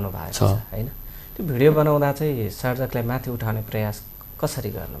भिडियो बनाउनु भएको छ होइन त्यो भिडियो बनाउँदा चाहिँ सर्जकलाई माथि उठाउने प्रयास कसरी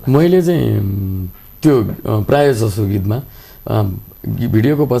गर्नु मैले चाहिँ त्यो प्रायः जसो गीतमा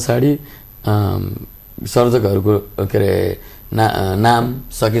भिडियोको पछाडि सर्जकहरूको के अरे नाम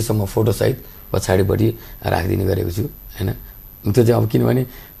सकेसम्म फोटोसहित पछाडिपट्टि राखिदिने गरेको छु होइन त्यो चाहिँ अब किनभने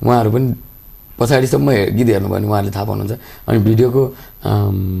उहाँहरू पनि पछाडिसम्म गीत हेर्नुभयो भने उहाँहरूले थाहा पाउनुहुन्छ अनि भिडियोको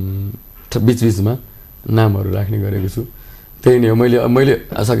बिचबिचमा नामहरू राख्ने गरेको छु त्यही नै हो मैले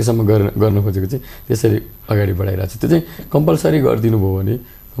सकेसम्म गर्न खोजेको चाहिँ त्यसरी अगाडि बढाइरहेको छु त्यो चाहिँ कम्पलसरी गरिदिनु भयो भने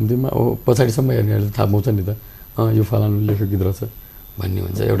कम्तीमा पछाडिसम्म हेर्नेहरूले थाहा पाउँछ नि त यो फलानु लेखेको गीत रहेछ भन्ने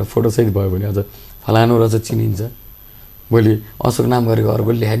हुन्छ एउटा फोटोसहित भयो भने अझ फलानु रहेछ चिनिन्छ भोलि अशोक नाम गरेको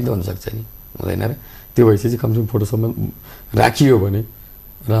अर्कोले लेखाइ त हुनसक्छ नि हुँदैन र त्यो भएपछि कम्तीमा फोटोसम्म राखियो भने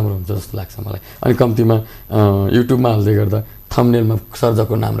राम्रो हुन्छ जस्तो लाग्छ मलाई अनि कम्तीमा युट्युबमा हाल्दै गर्दा थम्बनेलमा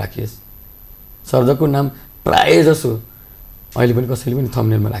सर्जकको नाम राखियोस् सर्जकको नाम प्रायः जसो अहिले पनि कसैले पनि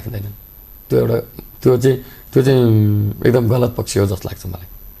थम्बनेलमा राखिँदैनन् त्यो चाहिँ एकदम गलत पक्ष हो जस्तो लाग्छ मलाई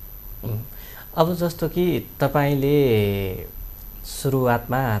अब जस्तो कि तपाईँले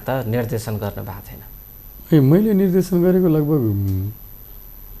सुरुवातमा त निर्देशन गर्नु भएको थिएन मैले निर्देशन गरेको लगभग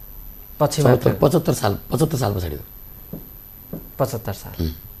 75 साल पछाडि 75 साल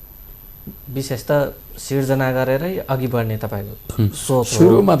विशेष त सिर्जना गरेरै अघि बढ्ने तपाईँको सोच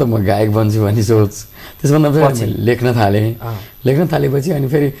सुरुमा त म गायक बन्छु भन्ने सोच त्यसभन्दा पछि लेख्न थालेपछि अनि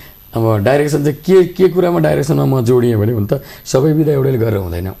फेरि अब डाइरेक्सन चाहिँ के कुरामा डाइरेक्सनमा म जोडिएँ भने हुन त सबै विधा एउटैले गरेर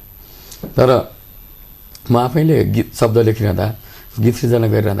हुँदैन तर म आफैले गीत शब्द लेखिरहँदा गीत सृजना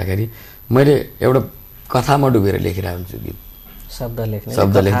गरिरहँदाखेरि मैले एउटा कथामा डुबेर लेखिरहेको हुन्छु गीत शब्द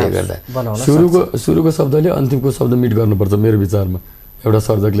लेख्दै गर्दा सुरुको शब्दले अन्तिमको शब्द मिट गर्नुपर्छ मेरो विचारमा एउटा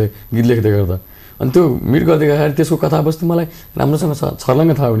सर्जकले गीत लेख्दै गर्दा अनि त्यो मिट गर्दै गर्दाखेरि त्यसको कथावस्तु मलाई राम्रोसँग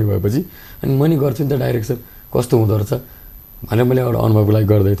छर्लङ्ग थाहा हुने भएपछि अनि म नि गर्छु नि त डाइरेक्सन कस्तो हुँदो रहेछ भनेर मैले एउटा अनुभवको लागि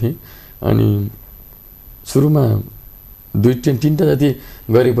गर्दै थिएँ अनि सुरुमा 2-3टा जति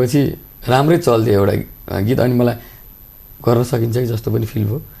गरेपछि राम्रै चल्थ्यो एउटा गीत अनि मलाई गर्न सकिन्छ कि जस्तो पनि फिल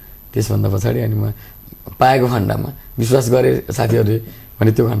भयो त्यसभन्दा पछाडि अनि म पाएको खण्डमा विश्वास गरे साथीहरूले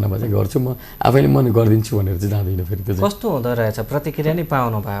भने त्यो खण्डमा चाहिँ गर्छु म आफैले मन गरिदिन्छु भनेर चाहिँ जाँदैन फेरि त्यो कस्तो हुँदो रहेछ प्रतिक्रिया नै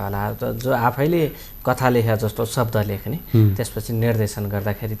पाउनु भयो होला जो आफैले कथा लेखे जस्तो शब्द लेख्ने त्यसपछि निर्देशन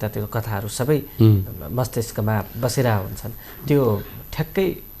गर्दाखेरि त त्यो कथाहरू सबै मस्तिष्कमा बसिरहेको हुन्छन् त्यो ठ्याक्कै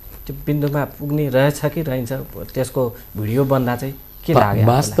त्यो बिन्दुमा पुग्ने रहेछ कि रहन्छ त्यसको भिडियो बन्दा चाहिँ के लाग्यो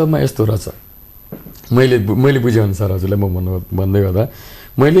वास्तवमा यस्तो रहेछ मैले बुझेअनुसार हजुरलाई म भन्दै गर्दा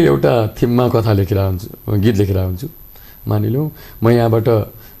मैले एउटा थिममा कथा लेखिरहेको हुन्छु गीत लेखिरहेको हुन्छु मानिलिउँ म यहाँबाट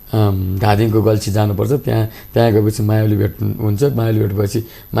धादिङको गल्छी जानुपर्छ त्यहाँ गएपछि मायावली भेट हुन्छ मायावली भेटेपछि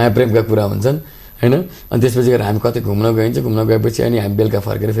माया प्रेमका कुरा हुन्छन् हैन। अनि त्यसपछि गएर हामी कतै घुम्न गइन्छ, घुम्न गएपछि अनि हामी बेलुका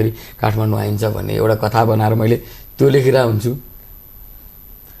फर्केर फेरि काठमाडौँ आइन्छ भन्ने एउटा कथा बनाएर मैले त्यो लेखिरहेको हुन्छु।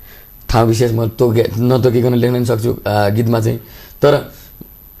 ठाउँ विशेष म नतोकिकन लेख्न पनि सक्छु गीतमा चाहिँ। तर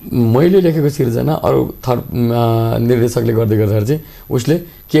मैले लेखेको सिर्जना अरू थर्ड निर्देशकले गर्दै गर्दाखेरि चाहिँ उसले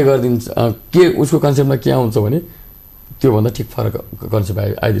के गरिदिन्छ, के उसको कन्सेप्टमा के आउँछ भने त्योभन्दा ठिक फरक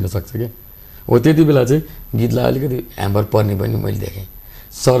कन्सेप्ट आइदिन सक्छ क्या। हो त्यति बेला चाहिँ गीतलाई अलिकति ह्याम्पर पर्ने पनि मैले देखेँ।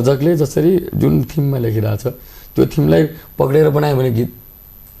 सर्जकले जसरी जुन थिममा लेखिरहेछ त्यो थिमलाई पक्रेर बनायो भने गीत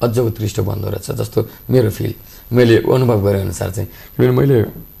अझ उत्कृष्ट बन्दो रहेछ जस्तो मेरो फिल, मैले अनुभव गरेँ अनुसार चाहिँ। किनभने मैले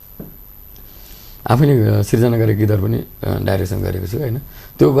आफैले सिर्जना गरेको गीतहरू पनि डाइरेक्सन गरेको छु होइन।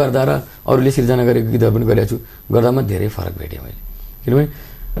 त्यो गर्दा र अरूले सिर्जना गरेको गीतहरू पनि गरेको छु, गर्दामा धेरै फरक भेटेँ मैले। किनभने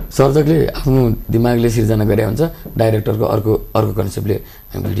सर्जकले आफ्नो दिमागले सिर्जना गरे हुन्छ, डाइरेक्टरको अर्को कन्सेप्टले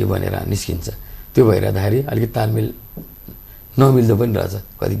भिडियो बनेर निस्किन्छ। त्यो भइरहँदाखेरि अलिकति तालमेल नमिल्दो पनि रहेछ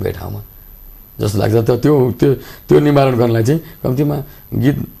कतिपय ठाउँमा जस्तो लाग्छ। त त्यो निवारण गर्नलाई चाहिँ कम्तीमा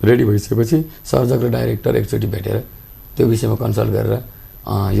गीत रेडी भइसकेपछि सर्जक र डाइरेक्टर एकचोटि भेटेर त्यो विषयमा कन्सल्ट गरेर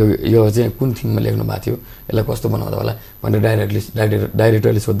यो चाहिँ कुन थिममा लेख्नु भएको थियो, यसलाई कस्तो बनाउँदा होला भनेर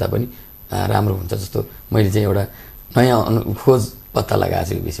डाइरेक्टरले सोद्धा पनि राम्रो हुन्छ जस्तो मैले चाहिँ एउटा नयाँ खोज पत्ता लगाएको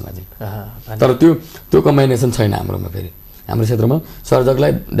छु यो विषयमा चाहिँ। तर त्यो कम्बाइनेसन छैन हाम्रोमा। फेरि हाम्रो क्षेत्रमा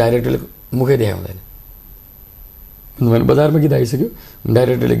सर्जकलाई डाइरेक्टरले मुखै देखाएको हुँदैन। भने बजारमा गीत आइसक्यो,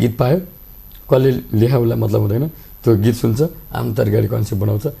 डाइरेक्टरले गीत पायो, कसले लेखाउलाई मतलब हुँदैन, त्यो गीत सुन्छ, आफ्नो तरिकाले कन्सेप्ट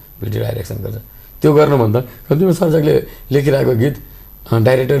बनाउँछ, भिडियो डाइरेक्सन गर्छ। त्यो गर्नुभन्दा कतिपय सर्जकले लेखिरहेको गीत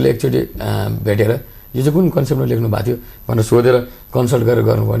डाइरेक्टरले एकचोटि भेटेर यो चाहिँ कुन कन्सेप्टमा लेख्नु भएको थियो भनेर सोधेर कन्सल्ट गरेर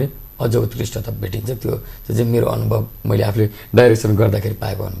गर्नु भने अझ उत्कृष्टता भेटिन्छ। त्यो चाहिँ मेरो अनुभव, मैले आफूले डाइरेक्सन गर्दाखेरि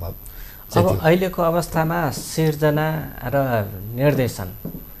पाएको अनुभव। अब अहिलेको अवस्थामा सिर्जना र निर्देशन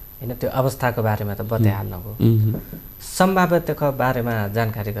होइन, त्यो अवस्थाको बारेमा त बताइहाल्नुभयो, सम्भाव्यताको बारेमा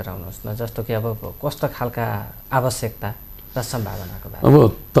जानकारी गराउनुहोस् न। जस्तो कि अब कस्तो खालका आवश्यकता र सम्भावनाको बारेमा। अब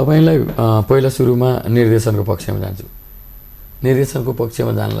तपाईँलाई पहिला सुरुमा निर्देशनको पक्षमा जान्छु। निर्देशनको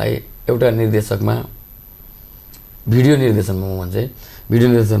पक्षमा जानलाई एउटा निर्देशकमा भिडियो निर्देशनमा म भन्छ, भिडियो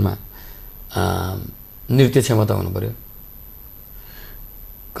निर्देशनमा नृत्य क्षमता हुनु पर्यो,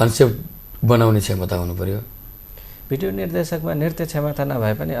 कन्सेप्ट बनाउने क्षमता हुनु पर्यो। भिडियो निर्देशकमा नृत्य क्षमता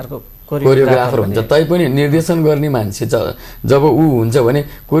नभए पनि अर्को कोरियोग्राफर हुन्छ। तैपनि निर्देशन गर्ने मान्छे जब ऊ हुन्छ भने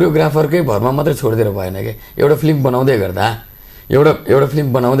कोरियोग्राफरकै भरमा मात्रै छोडिदिएर भएन क्या। एउटा फिल्म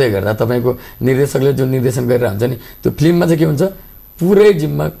बनाउँदै गर्दा तपाईँको निर्देशकले जुन निर्देशन गरेर हुन्छ नि, त्यो फिल्ममा चाहिँ के हुन्छ, पुरै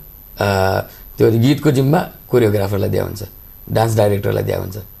जिम्मा त्यो गीतको जिम्मा कोरियोग्राफरलाई दिया हुन्छ, डान्स डाइरेक्टरलाई दिया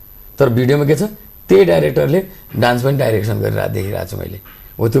हुन्छ। तर भिडियोमा के छ, त्यही डाइरेक्टरले डान्स पनि डाइरेक्सन गरेर देखिरहेको छु मैले।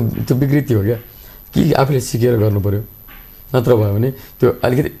 हो त्यो विकृति हो क्या। कि आफूले सिकेर गर्नु पर्यो, नत्र भयो भने त्यो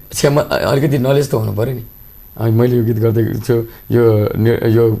अलिकति नलेज त हुनु पर्यो नि। अनि मैले यो गीत गर्दैछु,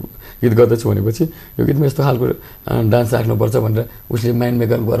 यो गीत गर्दैछु भनेपछि यो गीतमा यस्तो खालको डान्स राख्नुपर्छ भनेर उसले माइन्ड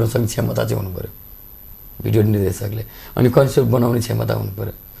मेकअप गर्न सक्ने क्षमता चाहिँ हुनु पर्यो भिडियो निर्देशकले। अनि कन्सेप्ट बनाउने क्षमता हुनु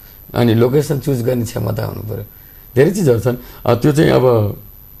पर्यो, अनि लोकेसन चुज गर्ने क्षमता हुनु पर्यो। धेरै चिजहरू छन्। त्यो चाहिँ अब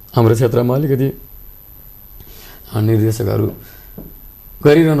हाम्रो क्षेत्रमा अलिकति निर्देशकहरू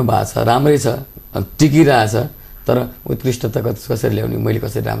गरिरहनु भएको छ, राम्रै छ, टिकिरहेछ। तर उत्कृष्टता कसरी ल्याउने, मैले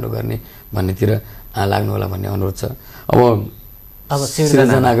कसरी राम्रो गर्ने भन्नेतिर लाग्नु होला भन्ने अनुरोध छ। अब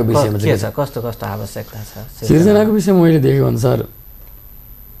सिर्जनाको विषयमा के छ, कस्तो आवश्यकता छ? सिर्जनाको विषयमा मैले देखेको अनुसार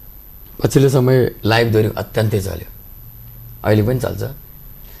पछिल्लो समय लाइभ दोहोरी अत्यन्तै चल्यो, अहिले पनि चल्छ।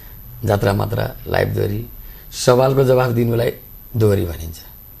 जात्रा मात्रा लाइभ दोहोरी, सवालको जवाफ दिनुलाई दोहोरी भनिन्छ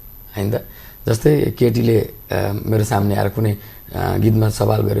होइन त। जस्तै केटीले मेरो सामने आएर कुनै गीतमा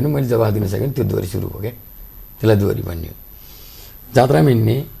सवाल गऱ्यो भने मैले जवाफ दिन सकेँ भने त्यो दोहोरी सुरु हो क्या, त्यसलाई दोहोरी भन्यो। जात्रामा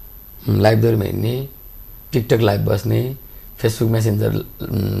हिँड्ने, लाइभ दोहोरीमा हिँड्ने, टिकटक लाइभ बस्ने, फेसबुक मेसेन्जर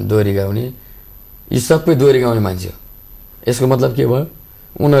दोहोरी गाउने, यी सबै दोहोरी गाउने मान्छे हो। यसको मतलब के भयो,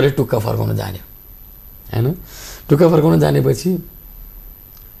 उनीहरूले टुक्का फर्काउन जान्यो होइन। टुक्का फर्काउन जानेपछि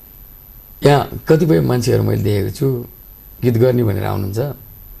यहाँ कतिपय मान्छेहरू मैले देखेको छु, गीत गर्ने भनेर आउनुहुन्छ,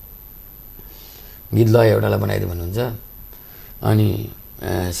 गीत लय एउटालाई बनाइदियो भन्नुहुन्छ, अनि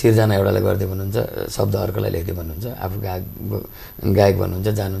सिर्जना एउटालाई गरिदियो भन्नुहुन्छ, शब्द अर्कोलाई लेखिदियो भन्नुहुन्छ, आफू गायक भन्नुहुन्छ,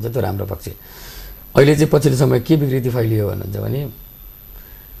 जानुहुन्छ, त्यो राम्रो पक्ष। अहिले चाहिँ पछिल्लो समय के विकृति फैलियो भन्नुहुन्छ भने,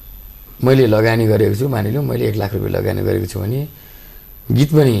 मैले लगानी गरेको छु, मानिलिउँ मैले 1 लाख रुपियाँ लगानी गरेको छु भने गीत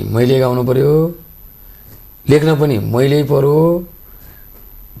पनि मैले गाउनु पर्यो, लेख्न पनि मैले पर्यो,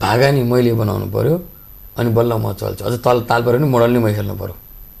 भागा नि मैले बनाउनु पर्यो, अनि बल्ल म चल्छु। अझ ताल पऱ्यो भने मोडल नै मै खेल्नु पर्यो,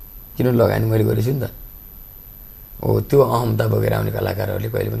 किनभने लगानी मैले गरेको छु नि त। हो त्यो अहमता बोकेर आउने कलाकारहरूले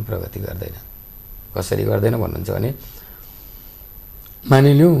कहिले पनि प्रगति गर्दैन। कसरी गर्दैन भन्नुहुन्छ भने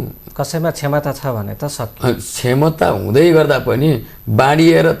मानिलिउँ कसैमा क्षमता छ भने त सक्यो। क्षमता हुँदै गर्दा पनि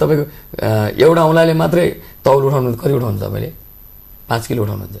बाँडिएर तपाईँको एउटा औँलाले मात्रै तौल उठाउनु कति उठाउनुहुन्छ तपाईँले 5 किलो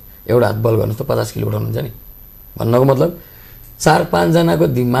उठाउनुहुन्छ, एउटा हात बल गर्नुहोस् त 50 किलो उठाउनुहुन्छ नि। भन्नको मतलब 4-5 जनाको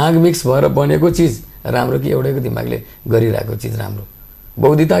दिमाग मिक्स भएर बनेको चिज राम्रो कि एउटैको दिमागले गरिरहेको चिज राम्रो।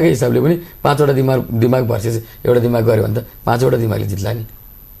 बौद्धिकताकै हिसाबले पनि 5वटा दिमाग भर्सेस एउटा दिमाग गऱ्यो भने त 5वटा दिमागले जित्ला नि।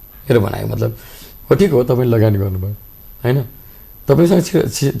 मेरो भनाइ मतलब हो, ठिक हो तपाईँले लगानी गर्नुभयो होइन, तपाईँसँग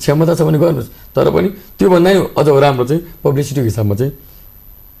क्षमता छ भने गर्नुहोस्, तर पनि त्योभन्दा नि अझ राम्रो चाहिँ पब्लिसिटीको हिसाबमा चाहिँ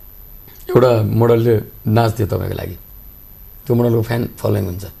एउटा मोडलले नाच्थ्यो तपाईँको लागि, त्यो मोडलको फ्यान फलोइङ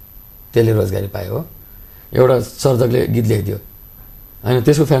हुन्छ, त्यसले रोजगारी पायो हो। एउटा सर्जकले गीत लेखिदियो होइन,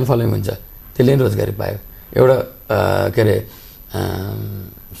 त्यसको फ्यान फलोइङ हुन्छ, त्यसले नि रोजगारी पायो। एउटा के अरे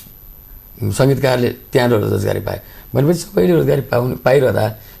सङ्गीतकारले त्यहाँ रोजगारी पायो भनेपछि सबैले रोजगारी पाइरहँदा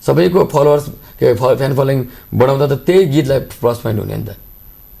सबैको फलोवर्स के फ्यान फलोइङ बढाउँदा त त्यही गीतलाई प्लस पोइन्ट हुने नि त।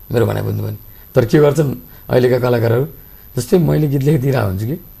 मेरो भनाइ बुझ्नु पनि। तर के गर्छन् अहिलेका कलाकारहरू, जस्तै मैले गीत लेखिदिरहेको हुन्छु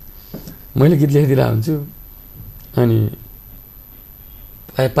कि मैले गीत लेखिदिरहेको हुन्छु अनि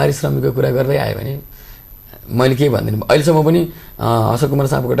पारिश्रमिकको कुरा गर्दै आयो भने मैले केही भन्दिनँ। अहिलेसम्म पनि अशोक कुमार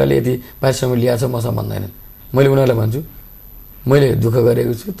सापकोटाले यति पारिश्रमिक ल्याएको छ मसँग भन्दैनन्। मैले उनीहरूलाई भन्छु मैले दुःख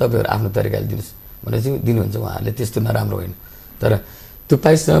गरेको छु, तपाईँहरू आफ्नो तरिकाले दिनुहोस् भनेपछि दिनुहुन्छ उहाँहरूले, त्यस्तो नराम्रो होइन। तर त्यो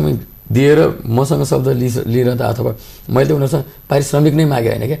पारिश्रमिक दिएर मसँग शब्द लिइरहँदा अथवा मैले त उनीहरूसँग पारिश्रमिक नै मागेँ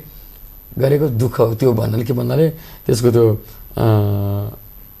होइन क्या, गरेको दुःख हो त्यो भन्नाले के भन्नाले त्यसको त्यो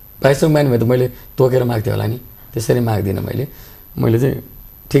पारिश्रमिक माग्ने भए त मैले तोकेर माग्थेँ होला नि, त्यसरी माग्दिनँ मैले चाहिँ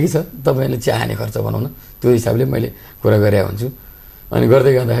ठिकै छ तपाईँले चाहने खर्च बनाउन त्यो हिसाबले मैले कुरा गरेको हुन्छु। अनि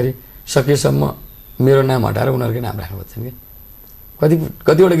गर्दै गर्दाखेरि सकेसम्म मेरो नाम हटाएर उनीहरूकै नाम राख्नु खोज्छन् कि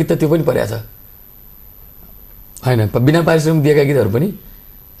कतिवटा गीत त त्यो पनि परेको छ होइन, बिना पारिश्रमिक दिएका गीतहरू पनि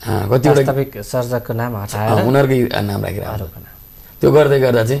कतिवटा सर्जकको नाम हटाएर उनीहरूकै नाम राखिरहेको छ। त्यो गर्दै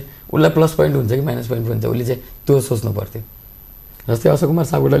गर्दा चाहिँ उसलाई प्लस पोइन्ट हुन्छ कि माइनस पोइन्ट हुन्छ, उसले चाहिँ त्यो सोच्नु पर्थ्यो। जस्तै अशोक कुमार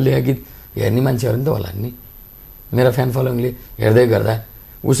सापकोटाले लेखेको गीत हेर्ने मान्छेहरू नि त होला नि, मेरो फ्यान फलोइङले हेर्दै गर्दा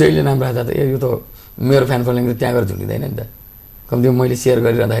उसैले नाम राख्दा त यो त मेरो फ्यान फलोइङले त्यहाँ गएर झुन्डिँदैन नि त। कम्तीमा मैले सेयर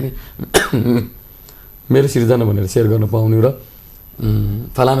गरिरहँदाखेरि मेरो सिर्जना भनेर सेयर गर्न पाउनु र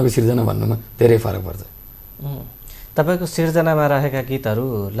फलानुको सिर्जना भन्नुमा धेरै फरक पर्छ। तपाईँको सिर्जनामा रहेका गीतहरू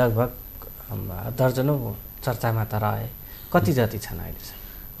लगभग दर्जनौँ चर्चामा त रहे, कति जति छन्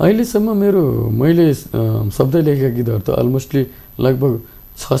अहिलेसम्म? मैले शब्द लेखेका गीतहरू त अलमोस्टली लगभग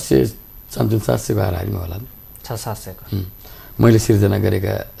 600 समथिङ 700 को हाराहारीमा होला, 600-700 को मैले सिर्जना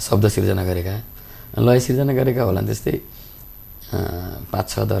गरेका, शब्द सिर्जना गरेका, लय सिर्जना गरेका होला त्यस्तै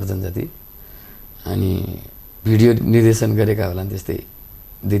 5-6 दर्जन जति, अनि भिडियो निर्देशन गरेका होला त्यस्तै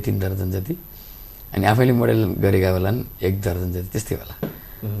 2-3 दर्जन जति, अनि आफैले मोडल गरेका होला 1 दर्जन जति, त्यस्तै होला।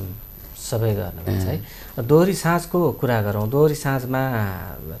 सबै गर्नुहुन्छ है। दोहोरी साँझको कुरा गरौँ। दोहोरी साँझमा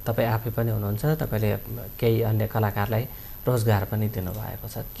तपाईँ आफै पनि हुनुहुन्छ, तपाईँले केही अन्य कलाकारलाई रोजगार पनि दिनुभएको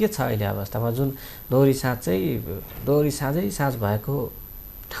छ। के छ अहिले अवस्थामा जुन दोहोरी साँझ चाहिँ दोहोरी साँझै साँझ भएको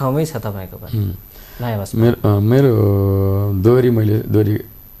ठाउँमै छ तपाईँको पनि नयाँ अवस्था? मेरो मैले दोहोरी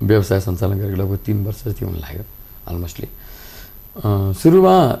व्यवसाय सञ्चालन गरेको लगभग 3 वर्ष जति हुन लाग्यो अलमोस्टली।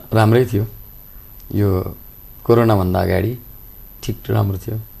 सुरुमा राम्रै थियो, यो कोरोनाभन्दा अगाडि ठिक राम्रो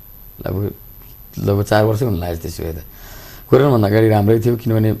थियो, लगभग 4 वर्षै हुन लाग्यो त्यसो भए त। कोरोनाभन्दा अगाडि राम्रै थियो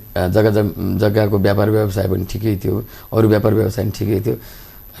किनभने जग्गाको व्यापार व्यवसाय पनि ठिकै थियो, अरू व्यापार व्यवसाय पनि ठिकै थियो,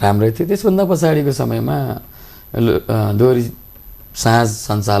 राम्रै थियो। त्यसभन्दा पछाडिको समयमा दोहोरी साँझ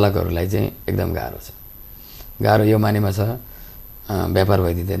सञ्चालकहरूलाई चाहिँ एकदम गाह्रो छ। गाह्रो यो मानेमा छ व्यापार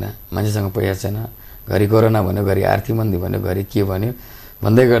भइदिँदैन, मान्छेसँग पैसा छैन, घरि कोरोना भन्यो, घरि आर्थिक मन्दी भन्यो, घरि के भन्यो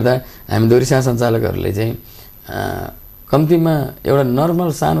भन्दै गर्दा हामी दोहोरी साँझ सञ्चालकहरूले चाहिँ कम्तीमा एउटा नर्मल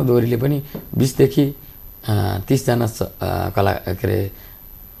सानो दोहोरीले पनि 20 देखि 30 जना कला के अरे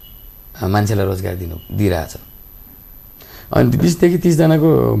मान्छेलाई रोजगार दिइरहेछ। अनि 20 देखि 30 जनाको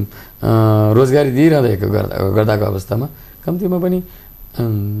रोजगारी दिइरहेको गर्दाको अवस्थामा कम्तीमा पनि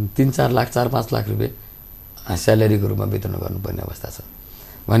 3-4 लाख 4-5 लाख रुपियाँ स्यालेरीको रूपमा वितरण गर्नुपर्ने अवस्था छ।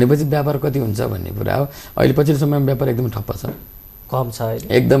 भनेपछि व्यापार कति हुन्छ भन्ने कुरा हो। अहिले पछिल्लो समयमा व्यापार एकदमै ठप्प छ, कम छ,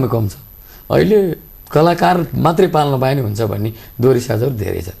 एकदमै कम छ। अहिले कलाकार मात्रै पाल्न पाए नि हुन्छ भन्ने दोहोरी साँझहरू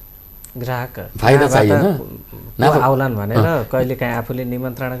धेरै छ। ग्राहक फाइदा चाहिएन, आउलान् भनेर कहिले काहीँ आफूले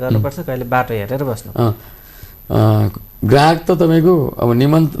निमन्त्रणा गर्नुपर्छ, कहिले बाटो हेरेर बस्नु। ग्राहक त तपाईँको अब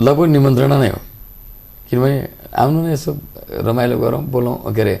लगभग निमन्त्रणा नै हो, किनभने आउनु न यसो रमाइलो गरौँ बोलौँ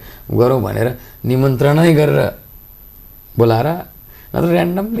के अरे गरौँ भनेर निमन्त्रणै गरेर बोलाएर, नत्र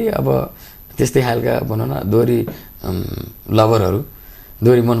ऱ्यान्डमली अब त्यस्तै खालका भनौँ न दोहोरी लभरहरू,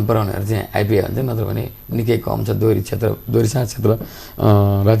 दोहोरी मन पराउनेहरू चाहिँ आइपुगे हुन्छ। नत्र भने निकै कम छ दोहोरी साँझ क्षेत्र।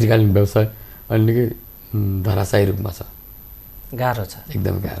 रात्रिकालीन व्यवसाय अहिले निकै धराशायी रूपमा छ। गाह्रो छ,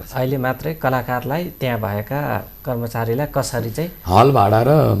 एकदम गाह्रो छ। अहिले मात्रै कलाकारलाई त्यहाँ भएका कर्मचारीलाई कसरी चाहिँ हल भाडा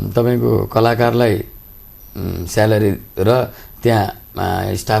र तपाईँको कलाकारलाई स्यालेरी र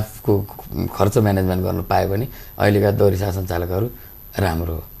त्यहाँ स्टाफको खर्च म्यानेजमेन्ट गर्नु पायो भने अहिलेका दोहोरी सञ्चालकहरू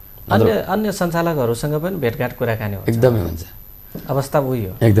राम्रो हो। अन्य सञ्चालकहरूसँग पनि भेटघाट कुराकानी हुन्छ, एकदमै हुन्छ, अवस्था उही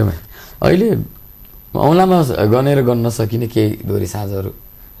हो एकदमै। अहिले औँलामा गनेर गर्न नसकिने केही दोहोरी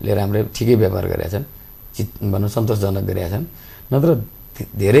साँझहरूले राम्रै ठिकै व्यापार गरेका छन्, भनौँ सन्तोषजनक गरेका छन्। नत्र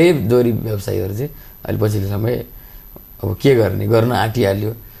धेरै दोहोरी व्यवसायीहरू चाहिँ अहिले पछिल्लो समय अब के गर्ने गर्न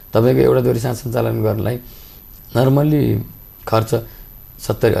आँटिहाल्यो। तपाईँको एउटा दोहोरी साँझ सञ्चालन गर्नलाई नर्मल्ली खर्च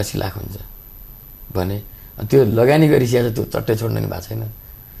 70-80 लाख हुन्छ भने त्यो लगानी गरिसकेको छ, त्यो चट्टै छोड्न नि भएको छैन।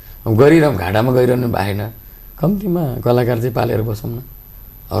 गरिरहँ घाटामा गइरहनु भएन, कम्तीमा कलाकार चाहिँ पालेर बसौँ न।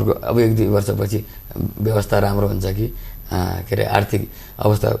 अर्को अब 1-2 वर्षपछि व्यवस्था राम्रो हुन्छ कि के अरे आर्थिक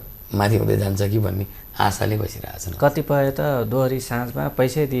अवस्था माथि हुँदै जान्छ कि भन्ने आशाले बसिरहेछन्। कतिपय त दोहोरी साँझमा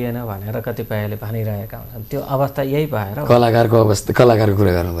पैसै दिएन भनेर कतिपयले भनिरहेका हुन्छन्, त्यो अवस्था यही भएर कलाकारको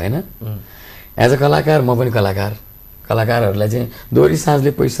कुरा गर्नु भएन। एज अ कलाकार म पनि कलाकारहरूलाई चाहिँ दोहोरी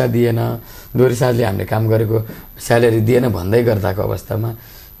साँझले पैसा दिएन, दोहोरी साँझले हामीले काम गरेको स्यालेरी दिएन भन्दै गर्दाको अवस्थामा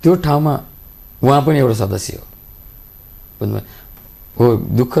त्यो ठाउँमा उहाँ पनि एउटा सदस्य हो, बुझ्नु हो,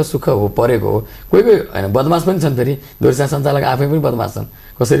 दुःख सुख हो परेको हो। कोही होइन बदमास पनि छन्, फेरि दोहोरी साँझ सञ्चालक आफै पनि बदमास छन्।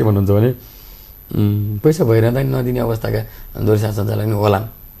 कसरी भन्नुहुन्छ भने पैसा भइरहँदा नि नदिने अवस्थाका दोहोरी साँझ सञ्चालक नि होलान्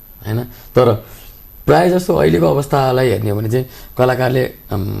होइन। तर प्रायः जस्तो अहिलेको अवस्थालाई हेर्ने हो भने चाहिँ कलाकारले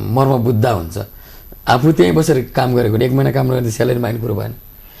मर्म बुझ्दा हुन्छ। आफू त्यहीँ बसेर काम गरेको 1 महिना काम गर्दा स्यालेरी माग्ने कुरो भएन।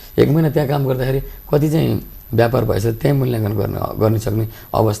 1 महिना त्यहाँ काम गर्दाखेरि कति चाहिँ व्यापार भएछ त्यहीँ मूल्याङ्कन गर्न सक्ने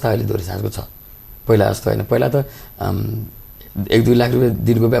अवस्था अहिले दोहोरी साँझको छ। पहिला जस्तो होइन, पहिला त 1-2 लाख रुपियाँ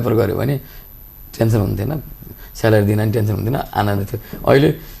दिनको व्यापार गऱ्यो भने टेन्सन हुन्थेन, स्यालेरी दिन नि टेन्सन हुन्थेन, आनन्द थियो। अहिले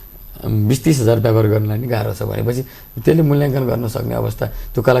 20-30 हजार व्यापार गर्नलाई नि गाह्रो छ भनेपछि त्यसले मूल्याङ्कन गर्न सक्ने अवस्था,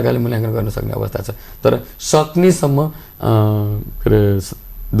 त्यो कलाकारले मूल्याङ्कन गर्न सक्ने अवस्था छ। तर सक्नेसम्म के अरे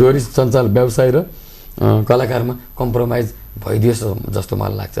दोहोरी सञ्चाल व्यवसाय र कलाकारमा कम्प्रोमाइज भइदियोस् जस्तो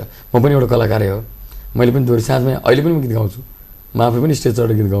मलाई लाग्छ। म पनि एउटा कलाकारै हो, मैले पनि दोहोरी साँझमा अहिले पनि गीत गाउँछु, म आफै पनि स्टेज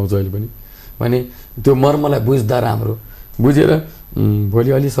चढेर गीत गाउँछु अहिले पनि। भने त्यो मर्मलाई बुझ्दा राम्रो, बुझेर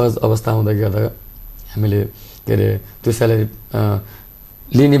भोलि अलि सहज अवस्था हुँदै गर्दा हामीले के अरे त्यो स्यालेरी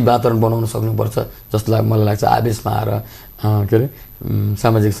लिने वातावरण बनाउन सक्नुपर्छ जस्तो मलाई लाग्छ। आवेशमा आएर के अरे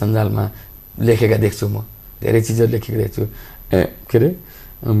सामाजिक सञ्जालमा लेखेका देख्छु, म धेरै चिजहरू लेखेको देख्छु, के अरे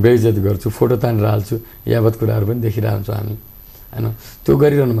बेइज्जत गर्छु, फोटो तानेर हाल्छु, यावत कुराहरू पनि देखिरहेको हुन्छौँ हामी होइन। त्यो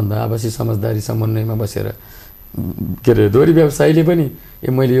गरिरहनुभन्दा आवश्यक समझदारी समन्वयमा बसेर के अरे दोहोरी व्यवसायीले पनि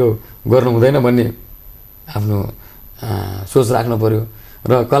मैले यो गर्नु हुँदैन भन्ने आफ्नो सोच राख्नु पऱ्यो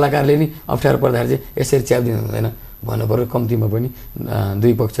र कलाकारले नि अप्ठ्यारो पर्दाखेरि चाहिँ यसरी च्याप दिनु हुँदैन भन्नु पऱ्यो। कम्तीमा पनि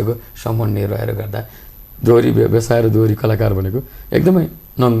दुई पक्षको समन्वय रहेर गर्दा दोहोरी व्यवसाय र दोहोरी कलाकार भनेको एकदमै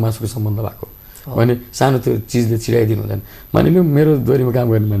नङ मासुको सम्बन्ध भएको भने सानो त्यो चिजले चिराइदिनु हुँदैन। मानिलिउँ मेरो दोहोरीमा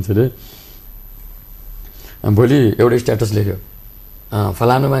काम गर्ने मान्छेले भोलि एउटा स्ट्याटस लेख्यो,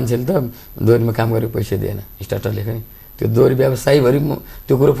 फलानु मान्छेले त दोहोरीमा काम गरेर पैसा दिएन, स्ट्याटस लेख्यो नि, त्यो दोहोरी व्यवसायीभरि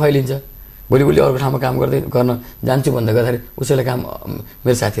त्यो कुरो फैलिन्छ। भोलि अर्को ठाउँमा काम गर्न जान्छु भन्दा गर्दाखेरि उसैलाई काम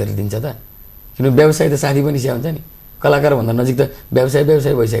मेरो साथीहरूले दिन्छ त, किनभने व्यवसाय त साथी पनि स्या हुन्छ नि, कलाकारभन्दा नजिक त व्यवसाय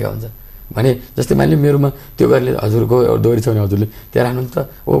भइसकेको हुन्छ। भने जस्तै मानिलिउँ मेरोमा त्यो गरेर हजुरको दोहोरी छ भने हजुरले त्यहाँ राख्नुहुन्छ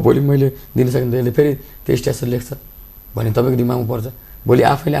त, ओ भोलि मैले दिन सकिन्छ यसले फेरि त्यो स्ट्याटस लेख्छ भने तपाईँको दिमागमा पर्छ। भोलि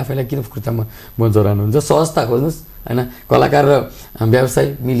आफैलाई किन खुर्तामा मञ्च रहनुहुन्छ, सहजता खोज्नुहोस् होइन। कलाकार र व्यवसाय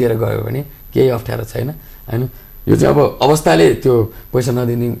मिलेर गयो भने केही अप्ठ्यारो छैन होइन। यो चाहिँ अब अवस्थाले त्यो पैसा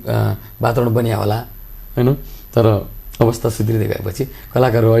नदिने वातावरण बनिया होला होइन। तर अवस्था सुध्रिँदै गएपछि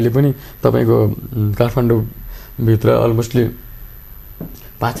कलाकारहरू अहिले पनि तपाईँको काठमाडौँभित्र अलमोस्टली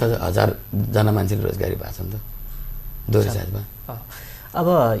 5-6 हजार जना मान्छेले रोजगारी भएको छ नि त दोहोरी साँझमा। अब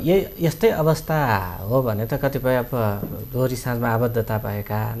यस्तै अवस्था हो भने त कतिपय अब दोहोरी साँझमा आबद्धता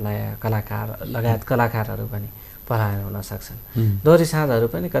भएका नयाँ कलाकार लगायत कलाकारहरू पनि पलायन हुन सक्छन्। दोहोरी साँझहरू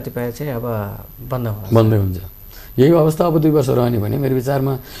पनि कतिपय चाहिँ अब बन्दै हुन्छ। यही अवस्था अब 2 वर्ष रहने भने मेरो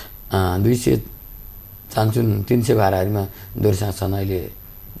विचारमा 200-300 भाडाहरूमा दोहोरी साँझ छन् अहिले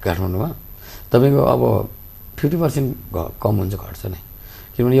काठमाडौँमा। तपाईँको अब 50% कम हुन्छ, घट्छ नै,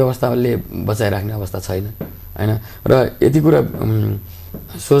 किनभने यो अवस्थाले बचाइराख्ने अवस्था छैन होइन। र यति कुरा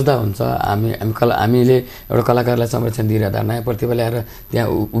सोच्दा हुन्छ हामीले एउटा कलाकारलाई संरक्षण दिइरहँदा, नयाँ प्रतिभा ल्याएर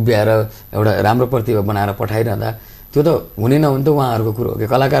त्यहाँ उभ्याएर एउटा राम्रो प्रतिभा बनाएर पठाइरहँदा त्यो त हुने नहुने त उहाँहरूको कुरो हो कि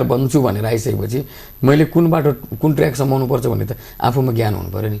कलाकार बन्छु भनेर आइसकेपछि मैले कुन बाटो कुन ट्र्याक समाउनु पर्छ भन्ने त आफूमा ज्ञान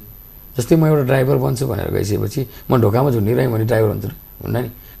हुनु पऱ्यो नि। जस्तै म एउटा ड्राइभर बन्छु भनेर गइसकेपछि म ढोकामा झुन्डिरहेँ भने ड्राइभर हुन्न नि।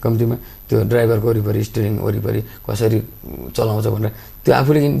 कम्तीमा त्यो ड्राइभरको वरिपरि स्टियरिङ वरिपरि कसरी चलाउँछ भनेर त्यो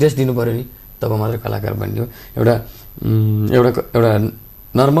आफूले इन्ट्रेस्ट दिनु पऱ्यो नि। तब मात्र कलाकार बन्यो। एउटा एउटा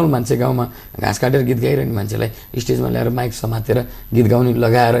नर्मल मान्छे गाउँमा घाँस काटेर गीत गाइरहने मान्छेलाई स्टेजमा ल्याएर माइक समातेर गीत गाउने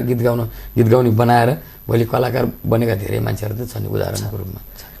लगाएर गीत गाउने बनाएर भोलि कलाकार बनेका धेरै मान्छेहरू त छन् उदाहरणको रूपमा।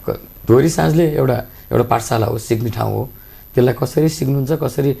 दोहोरी साँझले एउटा पाठशाला हो, सिक्ने ठाउँ हो। त्यसलाई कसरी सिक्नुहुन्छ,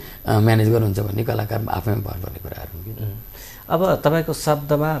 कसरी म्यानेज गर्नुहुन्छ भन्ने कलाकार आफैमा भर पर्ने कुराहरू हुन्। अब तपाईँको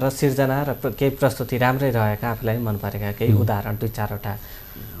शब्दमा र सिर्जना र केही प्रस्तुति राम्रै रहेका आफूलाई मन परेका केही उदाहरण 2-4वटा।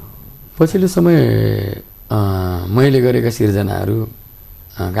 पछिल्लो समय मैले गरेका सिर्जनाहरू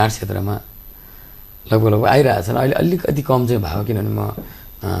गाँठ क्षेत्रमा लगभग आइरहेछन्। अहिले अलिकति कम चाहिँ भयो, किनभने म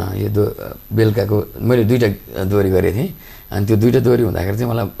यो बेलुकाको मैले 2टा दोहोरी गरेको थिएँ अनि त्यो 2टा दोहोरी हुँदाखेरि चाहिँ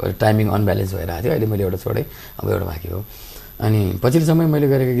मलाई टाइमिङ अनब्यालेन्स भइरहेको थियो। अहिले मैले एउटा छोडेँ, अब एउटा बाँकी हो। अनि पछिल्लो समय मैले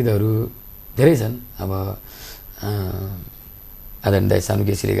गरेका गीतहरू धेरै छन्। अब आदरणीय दाइ सानु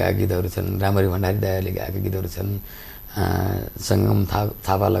केसीले गाएका गीतहरू छन्, रामरी भण्डारी दाइले गाएका गीतहरू छन्, सङ्गम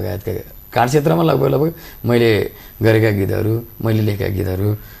थापा लगायतका गाँठ क्षेत्रमा लगभग मैले गरेका गीतहरू, मैले लेखेका गीतहरू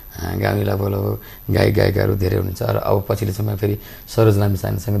गाउने लगभग गायकगायिकाहरू धेरै हुनुहुन्छ। र अब पछिल्लो समय फेरि सरोज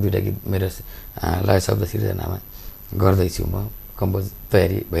लामिछानेसँग 2टा गीत मेरो लय शब्द सिर्जनामा गर्दैछु। म कम्पोज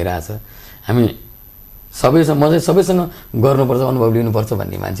तयारी भइरहेछ। हामी सबैसँग म चाहिँ सबैसँग गर्नुपर्छ, अनुभव लिनुपर्छ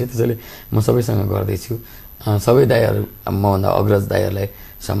भन्ने मान्छे, त्यसैले म सबैसँग गर्दैछु। सबै दाइहरू, मभन्दा अग्रज दाइहरूलाई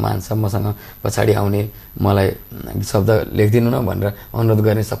सम्मान छ। मसँग पछाडि आउने मलाई शब्द लेखिदिनु न भनेर अनुरोध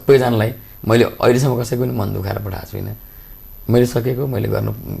गर्ने सबैजनालाई मैले अहिलेसम्म कसैको पनि मन दुखाएर पठाएको छुइनँ। मैले सकेको, मैले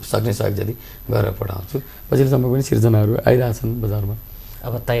गर्न सक्ने सहयोग जति गरेर पठाउँछु। पछिल्लो समय पनि सिर्जनाहरू आइरहेछन् बजारमा।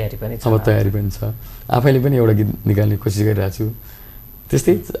 अब तयारी पनि छ। आफैले पनि एउटा गीत निकाल्ने कोसिस गरिरहेको छु।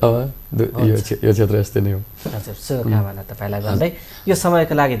 त्यस्तै अब यो क्षेत्र यस्तै नै हो। हजुर, शुभकामना तपाईँलाई गर्दै यो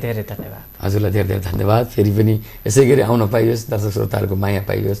समयको लागि धेरै धन्यवाद। हजुरलाई धेरै धेरै धन्यवाद। फेरि पनि यसै गरी आउन पाइयोस्, दर्शक श्रोताहरूको माया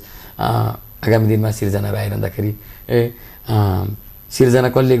पाइयोस्। आगामी दिनमा सिर्जनाहरू आइरहँदाखेरि सिर्जना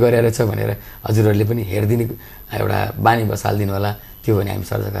कसले गरेर छ भनेर हजुरहरूले पनि हेरिदिने एउटा बानी बसालिदिनु होला। त्यो भने हामी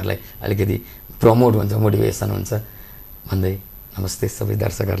सर्जकहरूलाई अलिकति प्रमोट हुन्छ, मोटिभेसन हुन्छ भन्दै नमस्ते सबै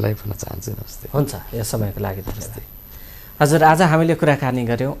दर्शकहरूलाई भन्न चाहन्छु। नमस्ते। हुन्छ, यो समयको लागि नमस्ते। हजुर, आज हामीले कुराकानी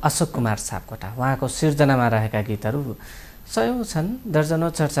गऱ्यौँ अशोक कुमार सापकोटा। उहाँको सिर्जनामा रहेका गीतहरू सयौँ छन्,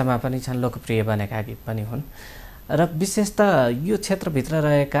 दर्जनौँ चर्चामा पनि छन्, लोकप्रिय बनेका गीत पनि हुन्। र विशेष त यो क्षेत्रभित्र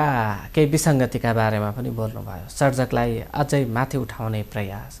रहेका केही विसङ्गतिका बारेमा पनि बोल्नुभयो। सर्जकलाई अझै माथि उठाउने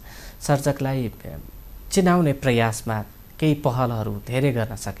प्रयास, सर्जकलाई चिनाउने प्रयासमा केही पहलहरू धेरै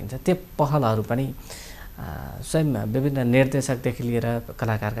गर्न सकिन्छ। त्यो पहलहरू पनि स्वयं विभिन्न निर्देशकदेखि लिएर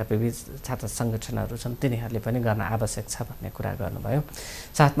कलाकारका विविध छात्र सङ्गठनहरू छन्, तिनीहरूले पनि गर्न आवश्यक छ भन्ने कुरा गर्नुभयो।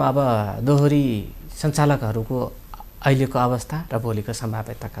 साथमा अब दोहोरी सञ्चालकहरूको अहिलेको अवस्था र भोलिको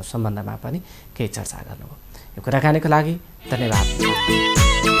सम्भाव्यताका सम्बन्धमा पनि केही चर्चा गर्नुभयो। यो कुराकानीको लागि धन्यवाद।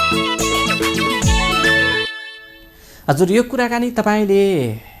 हजुर, यो कुराकानी तपाईँले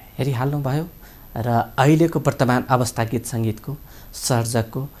हेरिहाल्नुभयो र अहिलेको वर्तमान अवस्था गीत सङ्गीतको,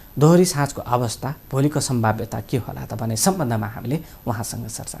 सर्जकको, दोहोरी साँझको अवस्था, भोलिको सम्भाव्यता के होला त भन्ने सम्बन्धमा हामीले उहाँसँग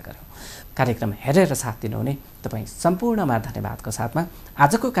चर्चा गऱ्यौँ। कार्यक्रम हेरेर साथ दिनुहुने तपाईँ सम्पूर्णमा धन्यवादको साथमा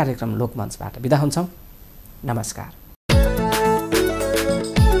आजको कार्यक्रम लोकमञ्चबाट बिदा हुन्छौँ। नमस्कार।